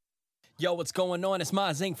much. Yo, what's going on? It's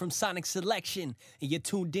Mazing from Sonic Selection, and you're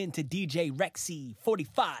tuned in to DJ Rexy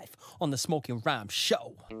 45 on the Smoking Rhyme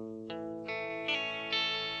Show.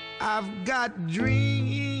 I've got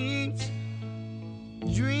dreams,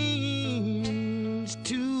 dreams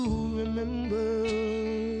to remember.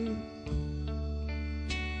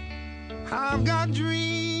 I've got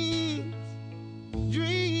dreams,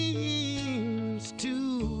 dreams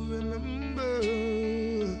to remember.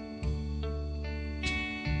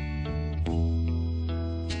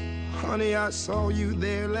 Honey, I saw you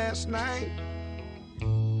there last night.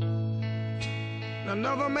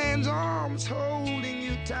 Another man's arms holding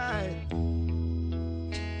you tight.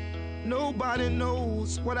 Nobody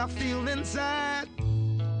knows what I feel inside.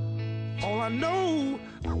 All I know,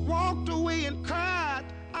 I walked away and cried.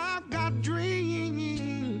 I've got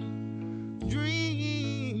dreams,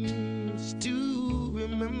 dreams to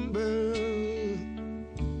remember.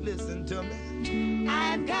 Listen to me.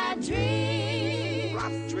 I've got dreams,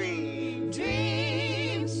 rough dreams,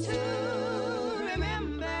 dreams to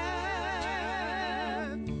remember.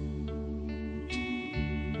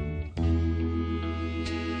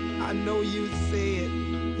 I know you said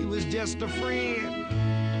he was just a friend,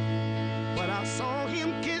 but I saw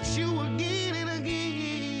him kiss you again and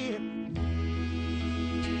again.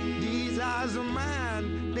 These eyes of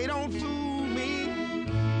mine, they don't fool me.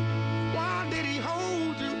 Why did he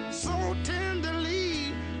hold you so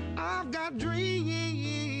tenderly? I've got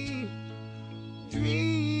dreams,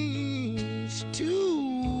 dreams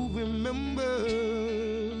to remember.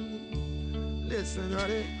 Listen,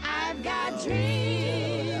 honey. I've got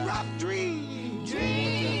dreams, rough dreams,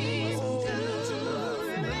 dreams to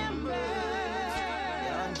remember.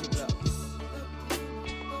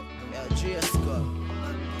 Yeah, Jessica.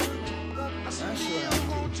 I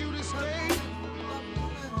want you to stay.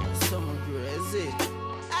 Summer crazy.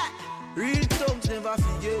 Real thugs never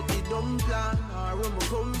forget the dumb plan or where we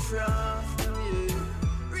come from. Yeah.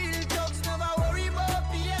 Real thugs never worry about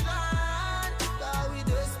being gone. Cause we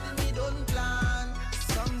destiny don't plan.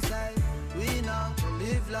 Some say we not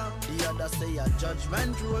live long. The other say a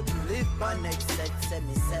judgment road to live by. Next set say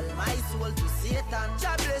me sell my soul to Satan.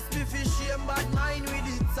 Jah bless me for shame bad mind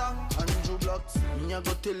with it song. Andrew Blocks, me a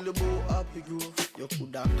go tell the boy Happy Grove. You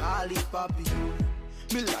coulda call it Papi Grove.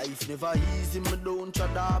 Me life never easy, me don't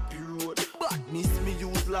tread up road. Badness me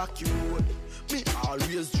use lucky road. Me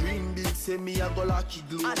always dream big, say me a go lucky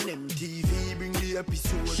glow. And MTV bring the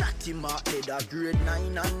episode. Shot him a head a grade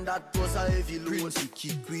 9 and that was a heavy load. Prince he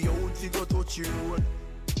kick we out, we go touch the road.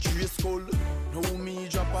 Trace skull, now me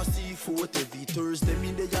drop a C4. Every Thursday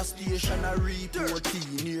me dey a station a report.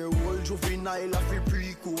 13-year-old juvenile a free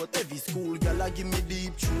pre-court. Every school gal a give me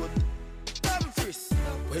deep throat.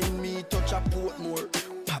 When me touch a Portmore,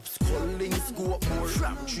 Pops calling scope more.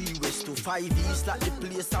 From 3 west to 5 east like the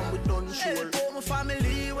place and we done sure. Help out my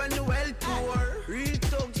family when the well poor. Real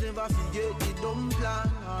thugs never forget the dumb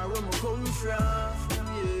plan or where we come from.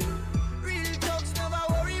 Yeah. Real thugs never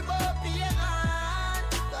worry about being gone.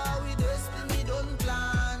 Cause we destiny don't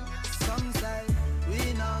plan. Some say we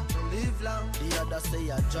not live long. The other say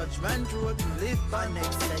a judgment road to live by.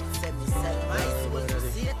 Next set say me sell my soul to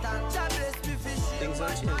Satan. Jah bless me for shame. Things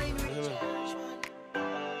are changing.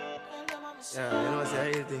 Yeah, you know what's the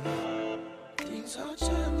real thing? Things are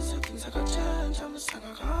changing, so things are gonna change. I'm a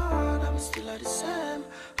sucker god, I'm still the same.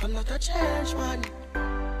 I'm not a change man.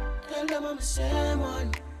 Tell them I'm the same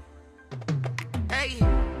one. Hey,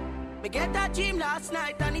 me get that dream last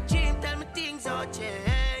night and the dream tell me things are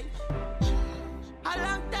change.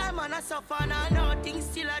 I suffer and I know things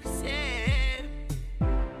still are the same.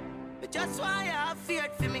 But just why I have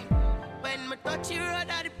feared for me. When me touch your road,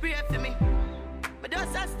 I pray for me. But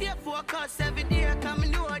just I stay focused every day, come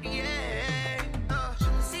and know the end.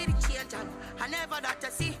 See the change and I never that to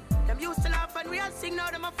see. Them used to laugh and real sing, now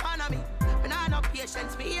them a fan of me. When I no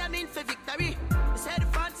patience, me aiming for victory. They say the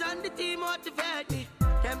fans and the team motivate me.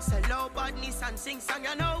 Them say low badness and sing song,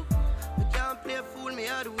 you know. We can't play fool me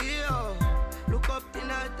all the way, oh. Look up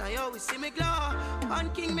tonight, I always see me glow. On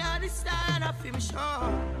King me at the star and I feel me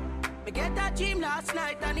show. Me get that dream last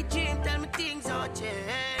night and the dream tell me things all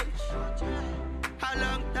change. A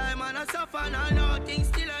long time and I suffer and I know things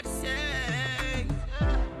still are the same.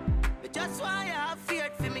 But just why I have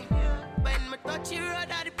feared for me. When me touch your road,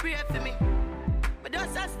 I pray for me. But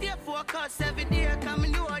just I stay focused every day, come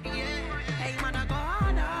and know the end. Hey man, I go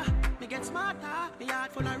harder, me get smarter. Me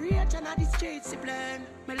heart full of rage and I the streets discipline.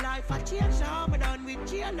 My life I change now, me done with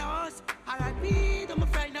jail loss. R.I.P. to my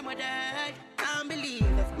friend and my dad. Can't believe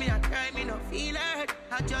if me a cry, me no feel hurt.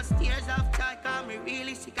 I just tears of joy, cause me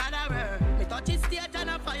really sick of the world. Me touch it stage and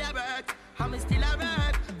a firework, and me still a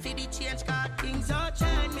work. For the change, cause things are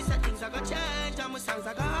change. Me say things are gonna change, and my songs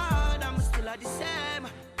are gonna hard, and me still are the same.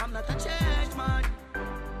 I'm not a change man.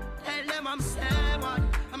 Tell them I'm same one,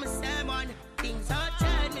 I'm a same one. Things are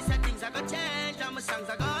change, me say things are gonna change, and my songs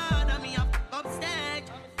are gonna hard, and me up upstage.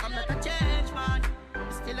 I'm not a change man.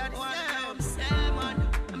 I'm still are the same. I'm same one,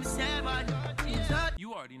 I'm same one.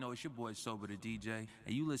 You already know it's your boy Sober the DJ,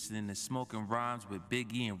 and you listening to Smoking Rhymes with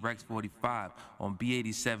Big E and Rex 45 on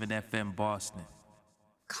B87 FM Boston.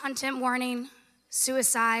 Content warning,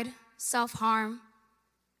 suicide, self-harm.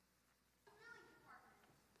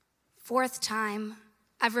 Fourth time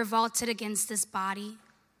I've revolted against this body.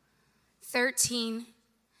 13,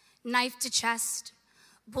 knife to chest,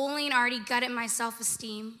 bullying already gutted my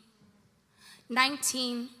self-esteem.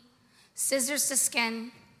 19, scissors to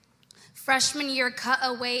skin, freshman year cut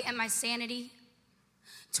away at my sanity.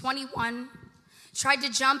 21, tried to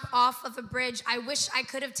jump off of a bridge. I wish I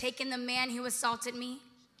could have taken the man who assaulted me.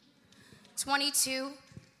 22,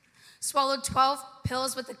 swallowed 12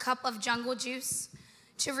 pills with a cup of jungle juice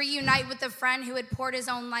to reunite with a friend who had poured his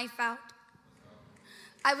own life out.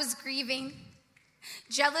 I was grieving,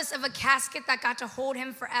 jealous of a casket that got to hold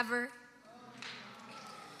him forever.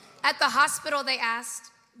 At the hospital, they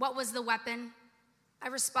asked, what was the weapon? I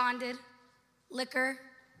responded, liquor.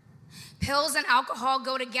 Pills and alcohol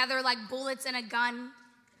go together like bullets in a gun.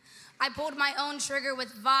 I pulled my own trigger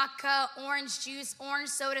with vodka, orange juice, orange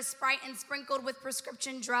soda, Sprite, and sprinkled with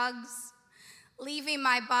prescription drugs, leaving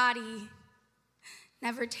my body.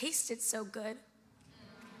 Never tasted so good.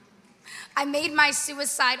 I made my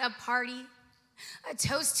suicide a party, a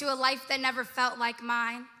toast to a life that never felt like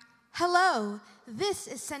mine. Hello, this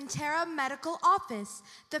is Centera Medical Office.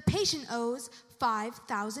 The patient owes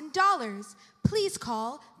 $5,000. Please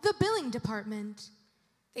call the billing department.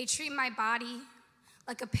 They treat my body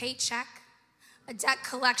like a paycheck, a debt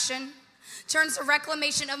collection, turns the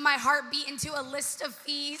reclamation of my heartbeat into a list of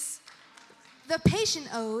fees. The patient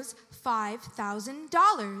owes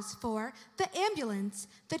 $5,000 for the ambulance,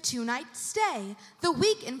 the 2-night stay, the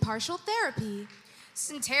week in partial therapy.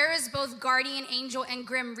 Centera is both guardian angel and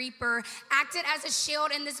grim reaper, acted as a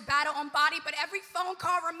shield in this battle on body, but every phone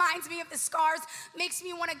call reminds me of the scars, makes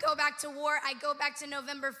me want to go back to war. I go back to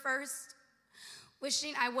November 1st,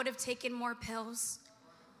 wishing I would have taken more pills.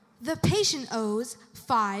 The patient owes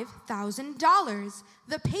 $5,000.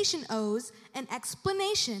 The patient owes an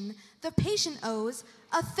explanation. The patient owes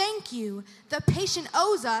a thank you. The patient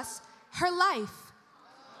owes us her life.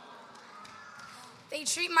 They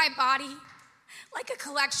treat my body like a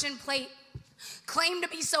collection plate, claim to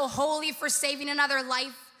be so holy for saving another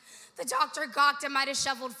life. The doctor gawked at my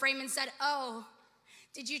disheveled frame and said, oh,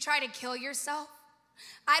 did you try to kill yourself?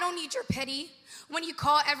 I don't need your pity. When you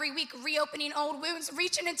call every week, reopening old wounds,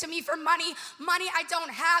 reaching into me for money, money I don't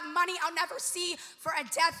have, money I'll never see, for a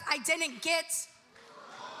death I didn't get.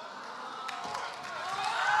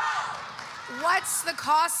 What's the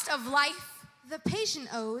cost of life? The patient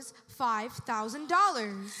owes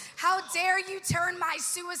 $5,000. How dare you turn my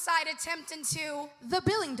suicide attempt into the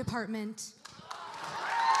billing department?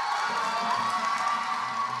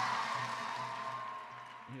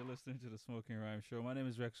 You're listening to the Smoking Rhyme Show. My name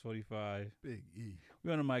is Rex 45. Big E.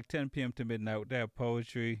 We're on the mic 10 p.m. to midnight with that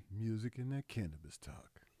poetry, music, and that cannabis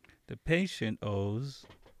talk. The patient owes.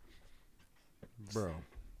 Bro,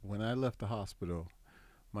 when I left the hospital,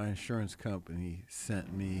 my insurance company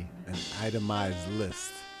sent me an itemized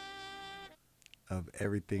list of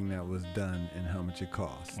everything that was done and how much it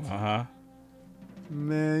cost. Uh-huh.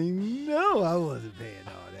 Man, you know I wasn't paying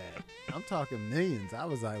all that. I'm talking millions. I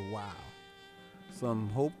was like, wow. So I'm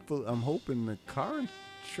hoping the car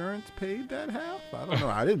insurance paid that half. I don't know.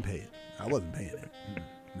 I didn't pay it. I wasn't paying it.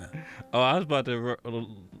 No. Oh, I was about to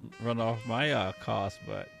run off my cost,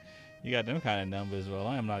 but you got them kind of numbers. Well,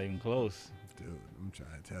 I am not even close. Dude, I'm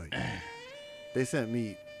trying to tell you. They sent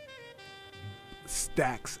me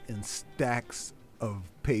stacks and stacks of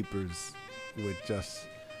papers with just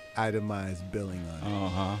itemized billing on it.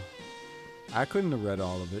 Uh-huh. I couldn't have read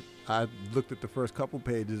all of it. I looked at the first couple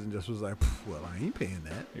pages and just was like, well, I ain't paying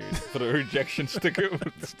that. Here, put a rejection sticker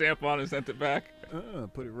with the stamp on and sent it back.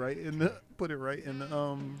 Put it right in the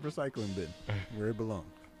recycling bin where it belongs.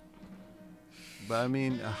 But I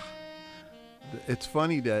mean, it's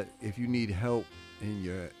funny that if you need help and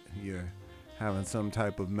you're having some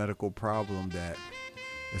type of medical problem, that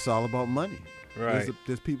it's all about money. Right.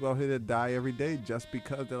 There's people out here that die every day just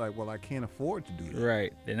because they're like, well, I can't afford to do that.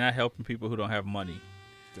 Right. They're not helping people who don't have money.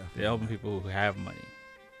 Definitely They're helping people who have money.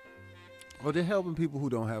 Well, they're helping people who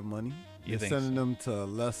don't have money. You They're think sending them to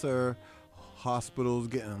lesser hospitals,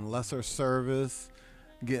 getting lesser service,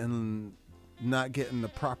 not getting the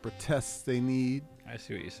proper tests they need. I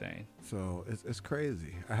see what you're saying. So it's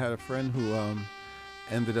crazy. I had a friend who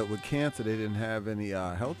ended up with cancer. They didn't have any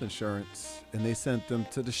health insurance, and they sent them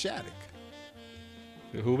to the Shattuck.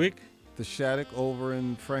 The Hubik? The Shattuck over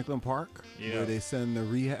in Franklin Park, where they send the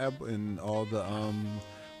rehab and all the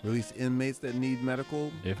released inmates that need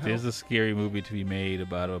medical If help. there's a scary movie to be made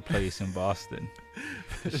about a place in Boston,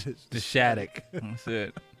 the Shattuck. That's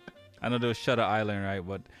it. I know there was Shutter Island, right?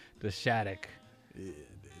 But the Shattuck. Yeah,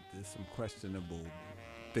 there's some questionable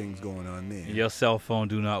things going on there. Your cell phone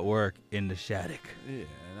do not work in the Shattuck. Yeah,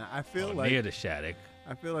 and I feel Or like near the Shattuck.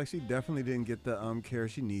 I feel like she definitely didn't get the care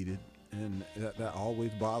she needed, and that always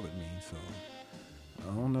bothered me. So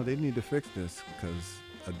I don't know. They need to fix this, because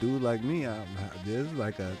a dude like me, there's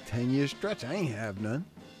like a 10-year stretch. I ain't have none.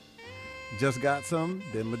 Just got some,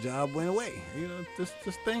 then my job went away. You know, this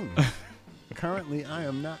thing. Currently, I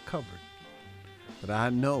am not covered, but I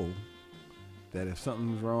know that if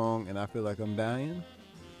something's wrong and I feel like I'm dying,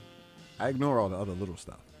 I ignore all the other little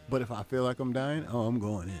stuff. But if I feel like I'm dying, I'm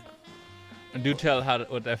going in. And do tell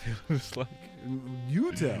what that feels like.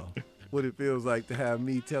 You tell what it feels like to have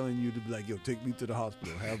me telling you to be like, yo, take me to the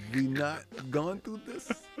hospital. Have we not gone through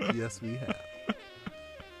this? Yes, we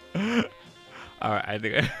have. All right, I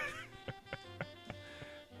think.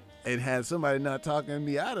 And had somebody not talking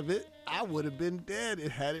me out of it, I would have been dead.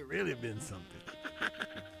 Had it really been something.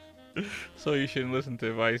 So you shouldn't listen to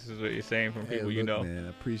advice, is what you're saying, from people you know. Man, I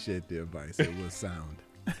appreciate the advice. It was sound.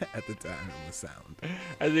 At the time, it was sound.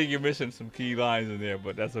 I think you're missing some key lines in there,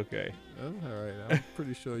 but that's okay. That's all right. I'm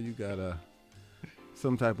pretty sure you got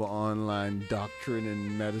some type of online doctrine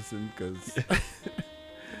in medicine, because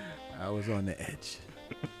I was on the edge.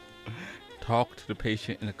 Talk to the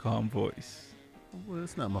patient in a calm voice. Well,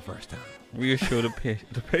 it's not my first time. Reassure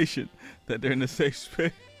the patient that they're in a safe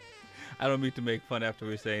space. I don't mean to make fun after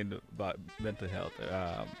we're saying about mental health.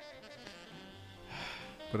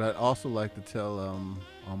 But I'd also like to tell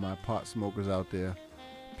all my pot smokers out there,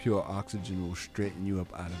 pure oxygen will straighten you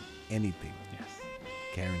up out of anything. Yes.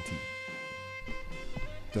 Guaranteed.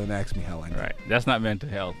 Don't ask me how I know. Right. That's not mental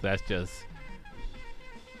health. That's just...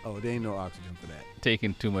 Oh, there ain't no oxygen for that.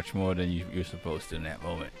 Taking too much more than you're supposed to in that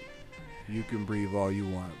moment. You can breathe all you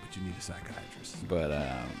want, but you need a psychiatrist. But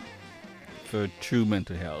for true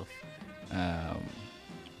mental health,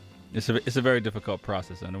 it's a very difficult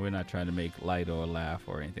process. I know we're not trying to make light or laugh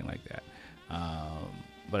or anything like that.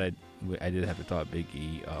 But I did have to talk Big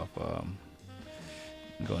E off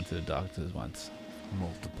going to the doctors once.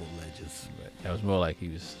 Multiple ledges. But that was more like he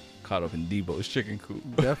was caught up in Debo's chicken coop.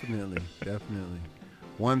 Definitely.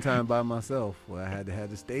 One time by myself where I had to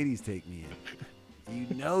have the Stadies take me in. You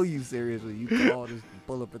know you serious when you call this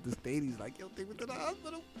pull up at the Stadies like, yo, take me to the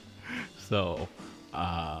hospital. So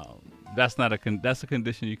that's not that's a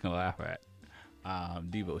condition you can laugh at.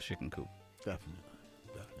 Debo's chicken coop. Definitely.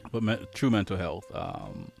 But true mental health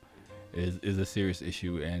is a serious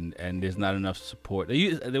issue, and there's not enough support.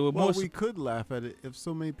 We could laugh at it if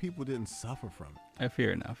so many people didn't suffer from it.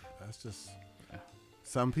 Fair enough. That's just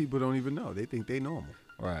some people don't even know. They think they normal.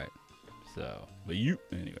 Right. So, but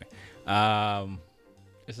anyway.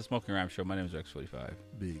 It's a Smoking Rhyme Show. My name is Rex45.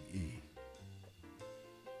 Big E.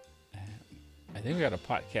 I think we got a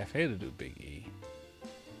pot cafe to do, Big E. I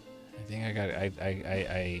think I got.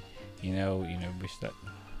 We start.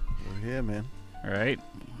 We're here, man. All right,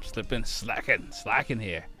 slacking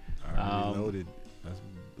here. Already loaded.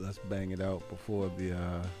 Let's bang it out before the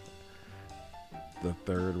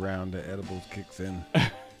third round of edibles kicks in.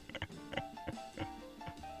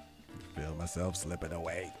 Feel myself slipping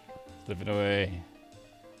away. Slipping away.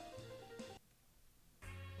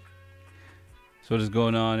 So what is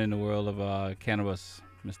going on in the world of cannabis,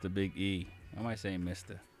 Mr. Big E? Why am I saying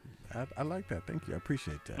Mr.? I like that. Thank you. I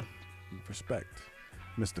appreciate that. Respect,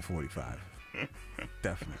 Mr. 45.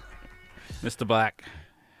 Definitely. Mr. Black.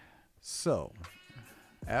 So,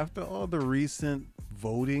 after all the recent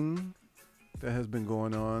voting that has been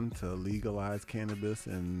going on to legalize cannabis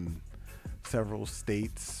in several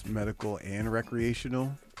states, medical and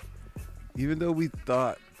recreational, even though we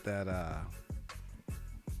thought that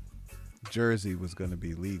Jersey was going to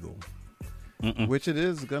be legal, which it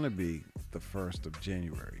is going to be the 1st of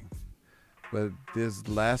January. But there's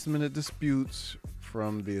last minute disputes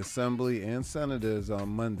from the Assembly and senators on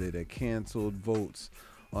Monday that canceled votes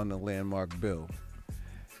on the landmark bill.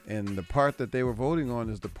 And the part that they were voting on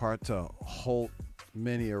is the part to halt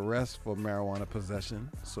many arrests for marijuana possession.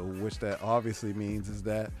 So which that obviously means is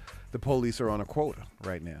that the police are on a quota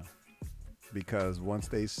right now. Because once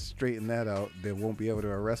they straighten that out, they won't be able to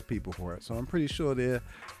arrest people for it. So I'm pretty sure they're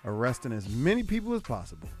arresting as many people as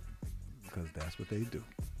possible because that's what they do.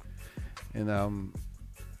 And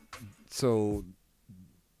so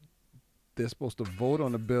they're supposed to vote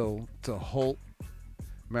on a bill to halt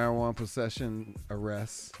marijuana possession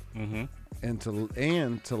arrests and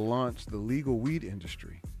to launch the legal weed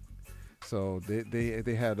industry. So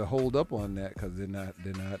they had to hold up on that because they're not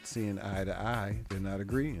seeing eye to eye. They're not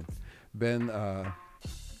agreeing.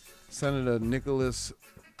 Senator Nicholas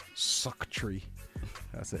Sucktree,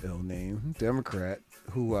 that's an ill name, Democrat,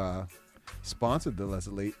 who sponsored the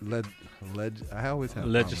legislation.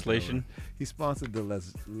 He sponsored the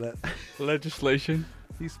legislation.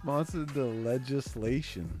 He sponsored the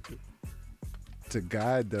legislation to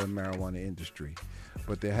guide the marijuana industry,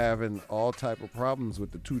 but they're having all type of problems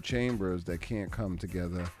with the two chambers that can't come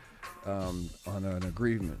together on an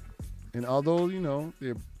agreement. And although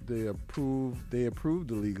they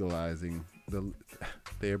approved legalized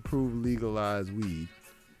weed,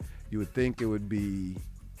 you would think it would be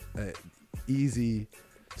an easy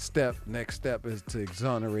step. Next step is to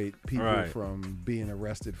exonerate people from being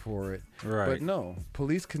arrested for it. Right. But no,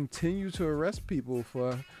 police continue to arrest people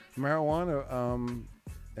for marijuana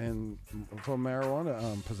and for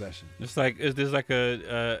marijuana possession. It's like there's like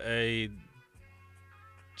a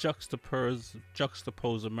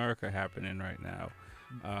juxtapose America happening right now,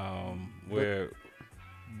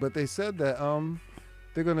 but they said that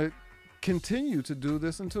they're gonna continue to do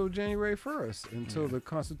this until January 1st, until the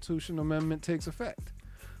constitutional amendment takes effect.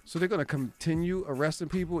 So they're gonna continue arresting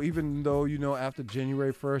people, even though after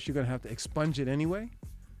January 1st you're gonna have to expunge it anyway.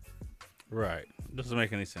 Right, doesn't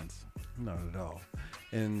make any sense. Not at all,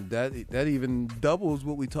 and that even doubles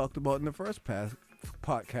what we talked about in the first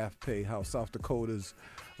podcast pay, how South Dakota's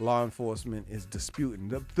law enforcement is disputing.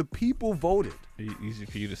 The people voted. Easy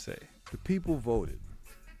for you to say. The people voted.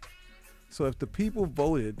 So if the people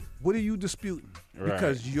voted, what are you disputing? Right.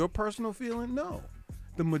 Because your personal feeling? No.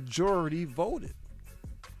 The majority voted.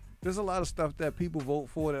 There's a lot of stuff that people vote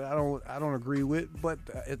for that I don't agree with, but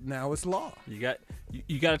now it's law. You got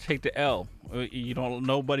to take the L.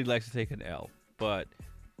 Nobody likes to take an L, but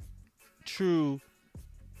true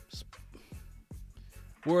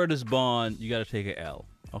word is bond. You got to take an L.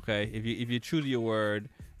 Okay, if you're true to your word,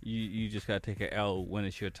 you just got to take an L when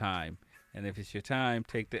it's your time. And if it's your time,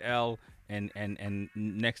 take the L, and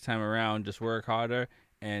next time around, just work harder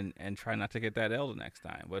and try not to get that L the next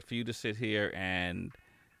time. But for you to sit here and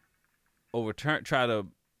try to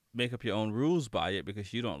make up your own rules by it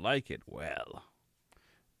because you don't like it, well,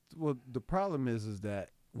 the problem is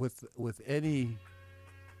that with any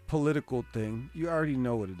political thing, you already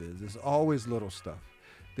know what it is. It's always little stuff.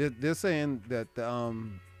 They're saying that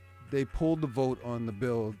they pulled the vote on the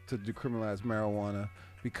bill to decriminalize marijuana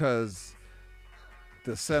because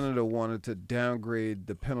the senator wanted to downgrade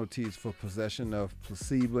the penalties for possession of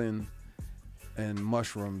psilocybin and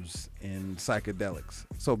mushrooms and psychedelics.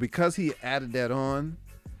 So because he added that on,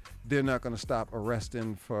 they're not going to stop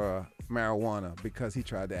arresting for marijuana because he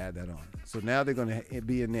tried to add that on. So now they're going to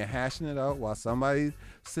be in there hashing it out while somebody's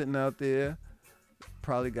sitting out there,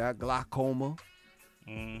 probably got glaucoma,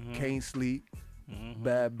 can't sleep,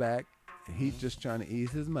 bad back, and he's just trying to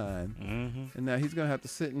ease his mind. And now he's going to have to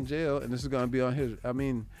sit in jail, and this is going to be on his. I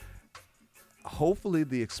mean, hopefully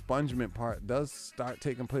the expungement part does start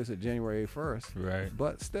taking place at January 1st. Right.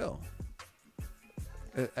 But still,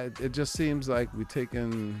 it just seems like we're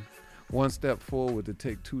taking one step forward to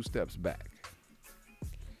take two steps back.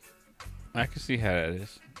 I can see how that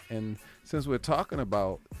is. And since we're talking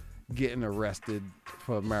about getting arrested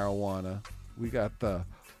for marijuana, we got the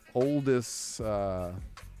oldest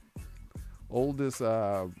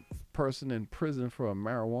person in prison for a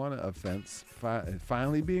marijuana offense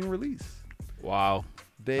finally being released. Wow.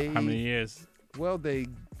 How many years? Well, they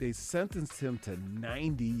sentenced him to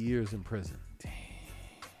 90 years in prison. Dang.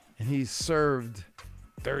 And he served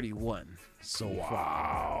 31 so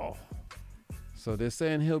far. So they're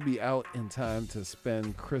saying he'll be out in time to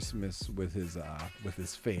spend Christmas with his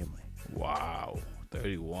family. Wow.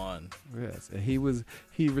 31. Yes, and he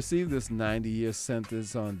received this 90-year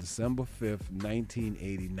sentence on December 5th,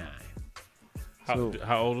 1989.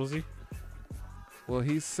 How old was he? Well,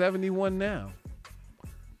 he's 71 now.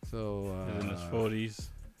 So he's in his 40s.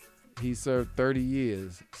 He served 30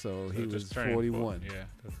 years, so he was 41. Yeah,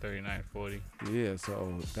 39, 40. Yeah,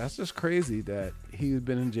 so that's just crazy that he's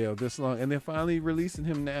been in jail this long, and they're finally releasing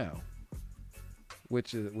him now.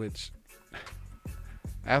 Which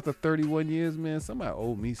after 31 years, man, somebody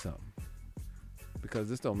owed me something, because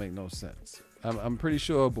this don't make no sense. I'm pretty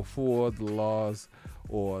sure before the laws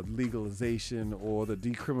or legalization or the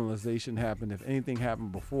decriminalization happened, if anything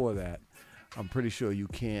happened before that, I'm pretty sure you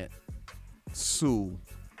can't sue.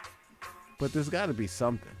 But there's got to be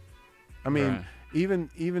something. I mean,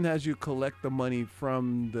 even as you collect the money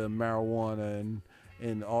from the marijuana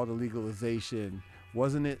and all the legalization,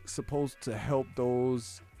 wasn't it supposed to help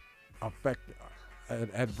those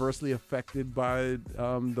adversely affected by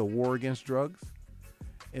the war against drugs?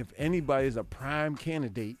 If anybody is a prime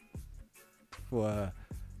candidate for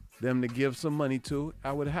them to give some money to,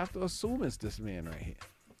 I would have to assume it's this man right here.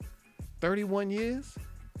 31 years?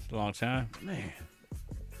 It's a long time. Man,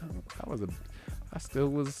 I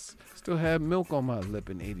still had milk on my lip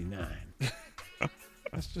in 89.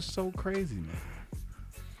 That's just so crazy, man.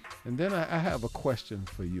 And then I have a question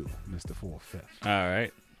for you, Mr. 4/5. All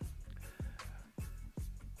right.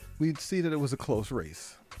 We'd see that it was a close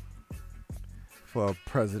race for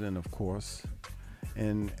president, of course,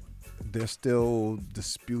 and they're still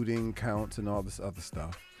disputing counts and all this other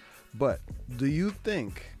stuff. But do you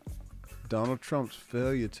think Donald Trump's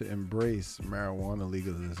failure to embrace marijuana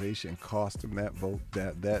legalization cost him that vote?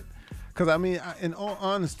 That because I mean, in all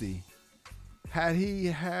honesty, had he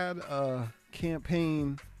had a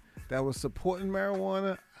campaign that was supporting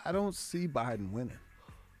marijuana, I don't see Biden winning.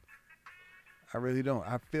 I really don't.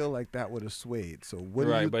 I feel like that would have swayed. So what?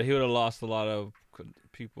 Right, but he would have lost a lot of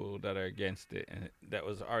people that are against it, and that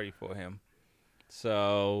was already for him.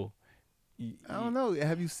 So I don't know.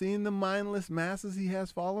 Have you seen the mindless masses he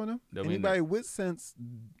has following him? Anybody with sense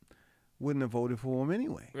wouldn't have voted for him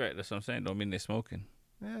anyway. Right, that's what I'm saying. Don't mean they're smoking.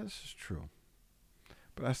 Yeah, this is true.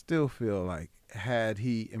 But I still feel like had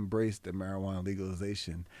he embraced the marijuana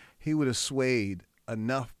legalization, he would have swayed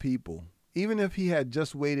enough people. Even if he had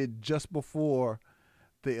just waited just before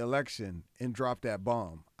the election and dropped that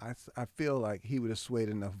bomb, I feel like he would have swayed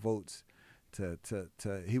enough votes to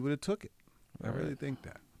he would have took it. I really think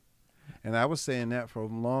that. And I was saying that for a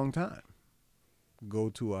long time. Go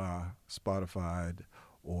to Spotify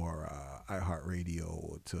or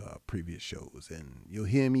iHeartRadio to previous shows, and you'll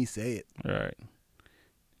hear me say it. All right.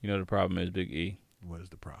 You know the problem is Big E. What is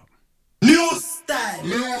the problem? New style,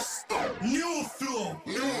 new style, new flow,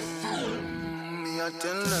 new flow. Me I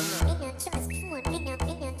tell them.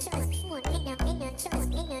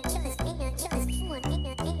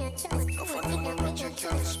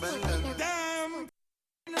 Damn,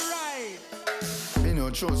 right. Me no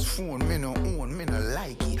trust phone, me no own, me no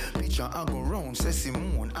like it. Picture I go round, say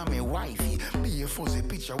Simone, I'm a wifey. Be a fuzzy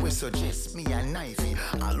picture we suggest me a knifey.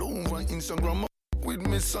 All over Instagram. With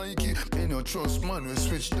me psyche, me no trust man we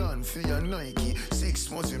switch down for your Nike.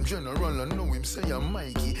 6 months him general, I know him say I'm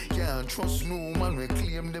Mikey. Can't trust no man we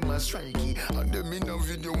claim them as strikey. And them in a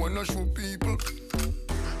video wanna show people.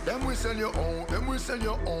 Them we sell your own, them we sell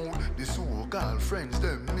your own. The so-called friends,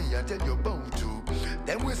 them me I tell you about to.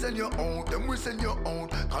 Them we sell your own, them we sell your own.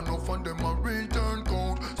 Can't no find them a return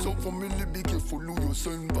code. So for me, be careful who you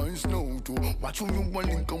send vice now to. Watch who you want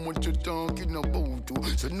link and what you talking about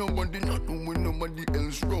to. So nobody not know when nobody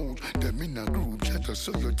else wrote. Them in a group chat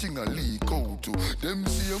so your thing a leak out to. Them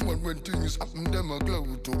see them when things happen, them a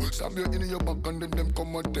glow to. Stab you in your back and then them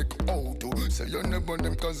come and take out to. Say you never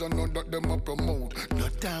them cause I know that them a promote.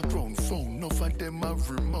 Not talk round phone, no for them have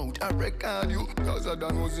remote. I record you cause I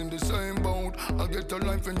done was in the same boat. I get a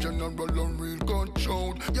life in general and real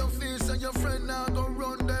control. Your face and your friend now go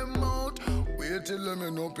run them out. Wait till them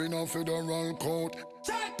end up in a federal court.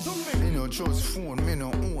 Talk to me. Me no trust phone, me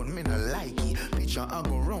no own, me no like it. Picture I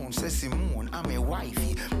go round, say Simone, I'm a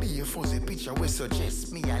wifey. Be a fuzzy picture we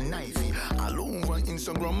suggest me a knifey. All over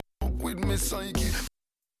Instagram with me psyche.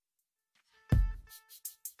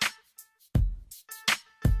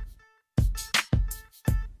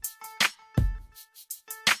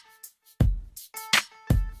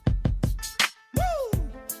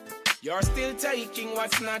 You're still taking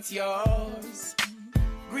what's not yours.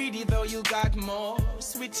 Greedy though you got more.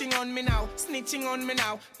 Switching on me now, snitching on me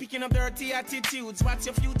now. Picking up dirty attitudes. What's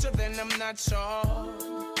your future then? I'm not sure.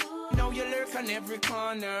 Now you lurk on every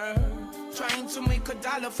corner, trying to make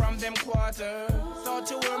 $1 from them quarters. Thought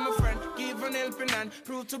you were my friend, give an helping hand.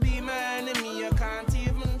 Prove to be my enemy, I can't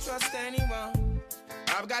even trust anyone.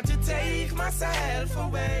 I've got to take myself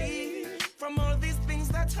away from all these things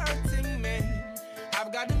that's hurting me.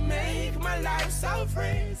 I've got to make my life so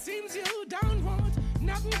free. Seems you don't want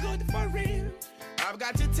nothing good for real. I've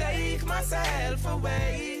got to take myself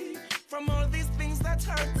away from all these things that's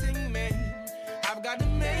hurting me. I've got to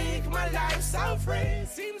make my life so free.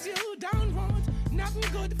 Seems you don't want nothing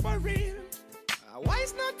good for real.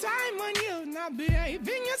 Waste no time on you, not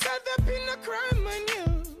behaving yourself up in a crime on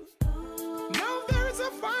you. Now there's a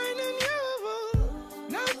fine in you.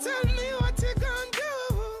 Now tell me what you gonna do.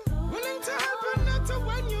 Willing to help and not to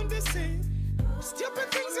one you deceive.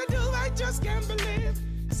 Stupid things you do, I just can't believe.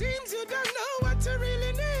 Seems you don't know what you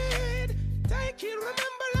really need. Take it,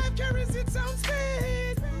 remember life carries its own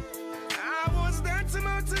speed. I was there to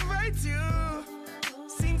motivate you.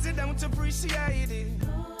 Seems you don't appreciate it.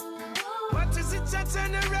 What is it that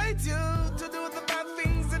generates you to do the bad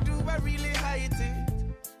things that do? I really hate it.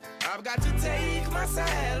 I've got to take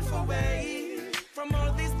myself away from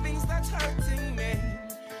all these things that's hurting me.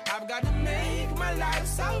 I've got to make my life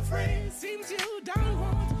so free. Seems you don't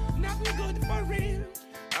want nothing good for real.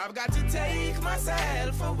 I've got to take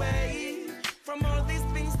myself away from all these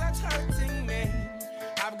things that's hurting me.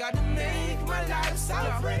 I've got to make my life so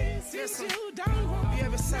free. Since you don't want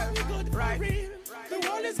nothing good for real. The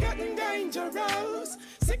world is getting dangerous.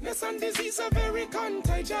 Sickness and disease are very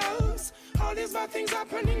contagious. All these bad things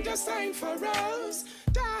happening just ain't for us.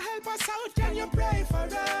 To help us out, can you pray for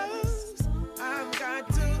us? I've got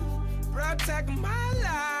to protect my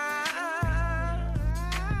life.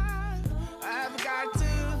 I've got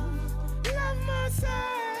to love myself.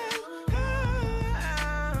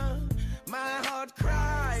 My heart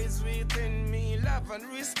cries within me. Love and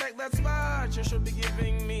respect, that's what you should be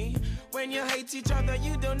giving me. When you hate each other,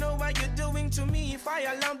 you don't know what you're doing to me. If I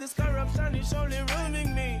allow this corruption, it's only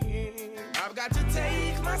ruining me. I've got to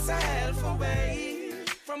take myself away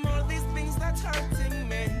from all these things that's hurting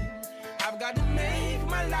me. I've got to make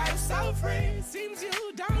my life so free. Seems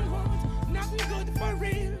you don't want nothing good for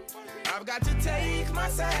real. I've got to take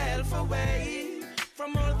myself away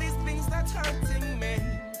from all these things that's hurting me.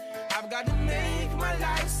 I've got to make my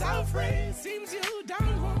life so free. Seems you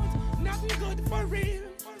don't want nothing good for real.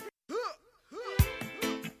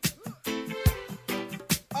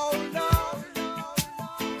 Oh Lord,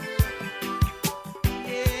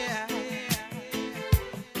 yeah.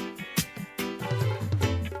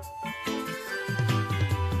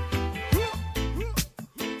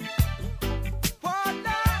 Oh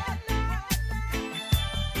Lord,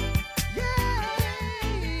 yeah.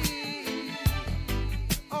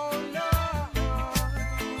 Oh Lord,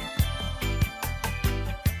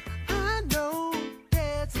 I know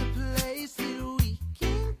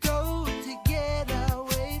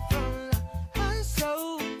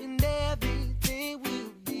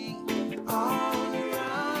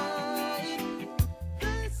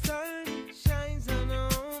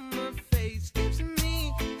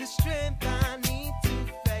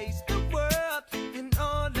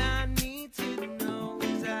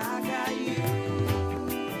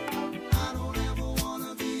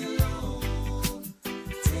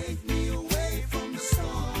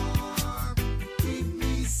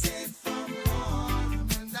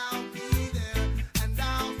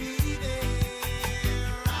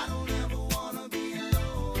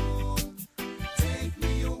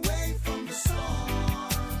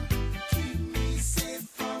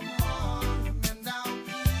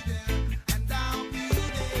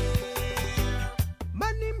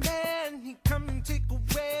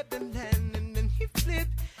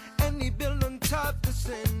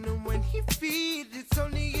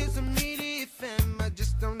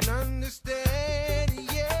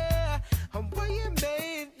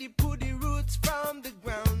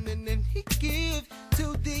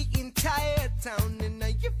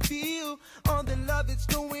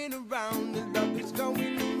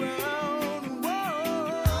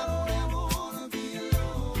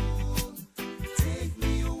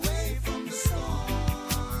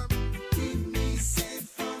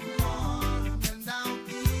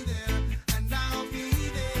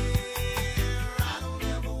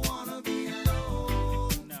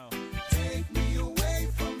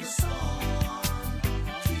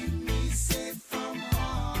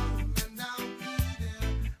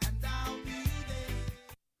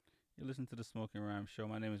You listen to the Smoking Rhyme Show.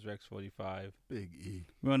 My name is Rex45. Big E.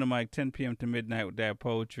 We're on the mic 10 p.m. to midnight with that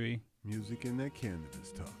poetry. Music and that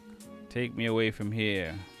cannabis talk. Take me away from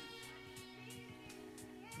here.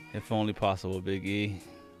 If only possible, Big E.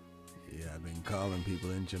 Yeah, I've been calling people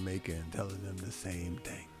in Jamaica and telling them the same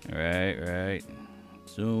thing. Right.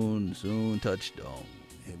 Soon, touchdown.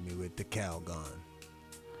 Hit me with the Calgon.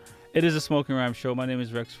 It is a Smoking Rhyme Show. My name is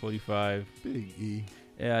Rex45. Big E.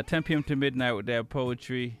 10 p.m. to midnight with that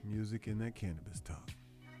poetry. Music and that cannabis talk.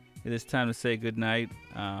 It is time to say goodnight.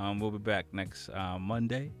 We'll be back next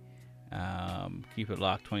Monday. Keep it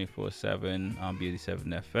locked 24/7 on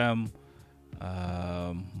B87 FM.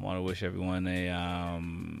 Want to wish everyone a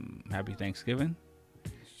happy Thanksgiving.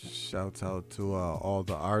 Shouts out to all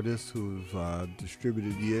the artists who've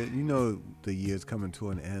distributed yet. You know the year's coming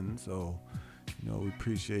to an end, so we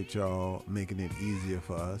appreciate y'all making it easier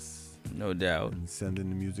for us. No doubt. And sending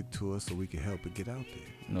the music to us so we can help it get out there.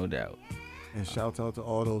 No doubt. And shouts out to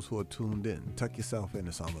all those who are tuned in. Tuck yourself in.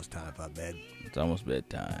 It's almost time for bed. It's almost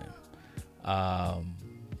bedtime.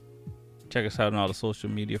 Check us out on all the social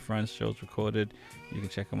media fronts. Shows recorded. You can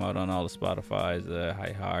check them out on all the Spotify's,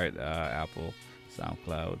 iHeart, Apple,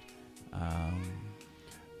 SoundCloud.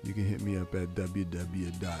 You can hit me up at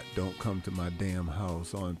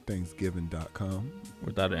www.don'tcometomydamnhouse on Thanksgiving.com.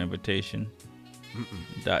 Without an invitation.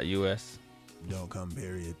 .us. Don't come,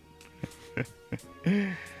 period.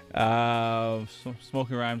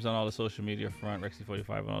 Smoking Rhymes on all the social media front.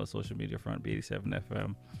 Rexy45 on all the social media front. B87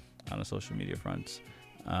 FM on the social media fronts.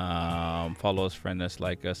 Follow us, friend us,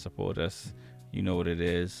 like us, support us. You know what it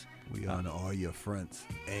is. We honor all your fronts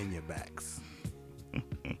and your backs.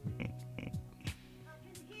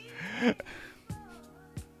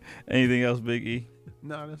 Anything else, Big E?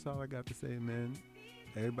 No, that's all I got to say, man.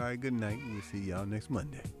 Everybody, good night. We'll see y'all next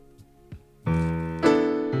Monday.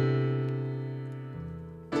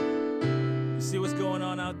 You see what's going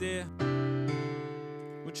on out there?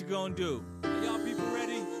 What you gonna do? Are y'all people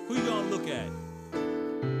ready? Who you gonna look at?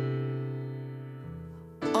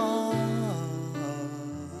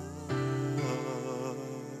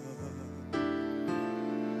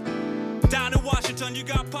 Down in Washington, you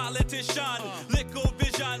got politician, liquor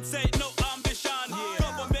vision, say no ambition.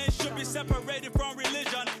 Government should be separated from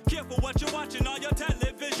religion. Careful what you're watching on your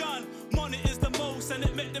television. Money is the most, and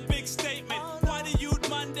it make the big statement. Why the youth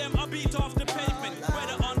man them are beat off the pavement?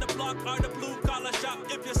 Whether on the block or the blue collar shop.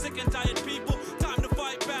 If you're sick and tired, people, time to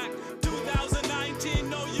fight back. 2019,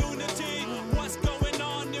 no unity. What's going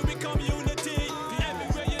on? Here we come, unity.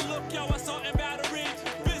 Everywhere you look, yo, assault and battery.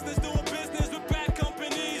 Business doing business with bad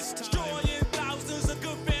companies. Destroying thousands of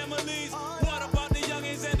good families. What about the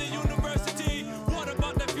youngins and the university? What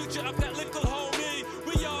about the future of that little homie?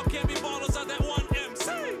 We all can't be ballers of that one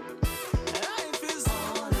MC. Life is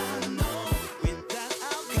all I know. With that,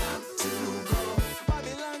 I've got to go.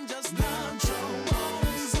 Babylon just natural.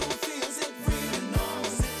 Those who feels it really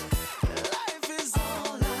knows it. Life is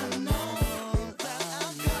all I know. With that,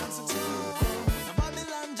 I've got to go.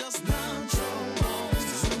 Babylon just natural.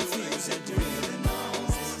 Those who feels it really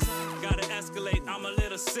knows it. Gotta escalate, I'm a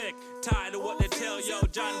little sick. Tired of what they tell yo,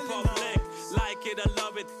 John Public. Like it or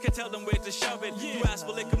love it, can tell them where to shove it. You ask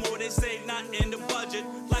for liquor more, they say not in the budget.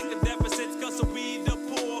 Like the deficits, cause of we the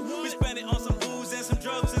poor. We spend it on some booze and some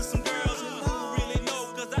drugs and some girls. Who really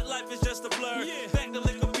know, cause that life is just a blur. Thank the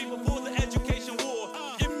liquor people for the education war.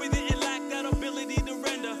 If we didn't lack that ability to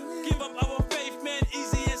render, give up our faith, man,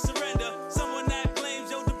 easy and surrender. Someone that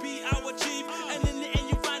claims yo to be our chief, and in the end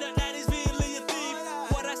you find out that he's really a thief.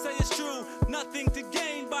 What I say is true, nothing to get.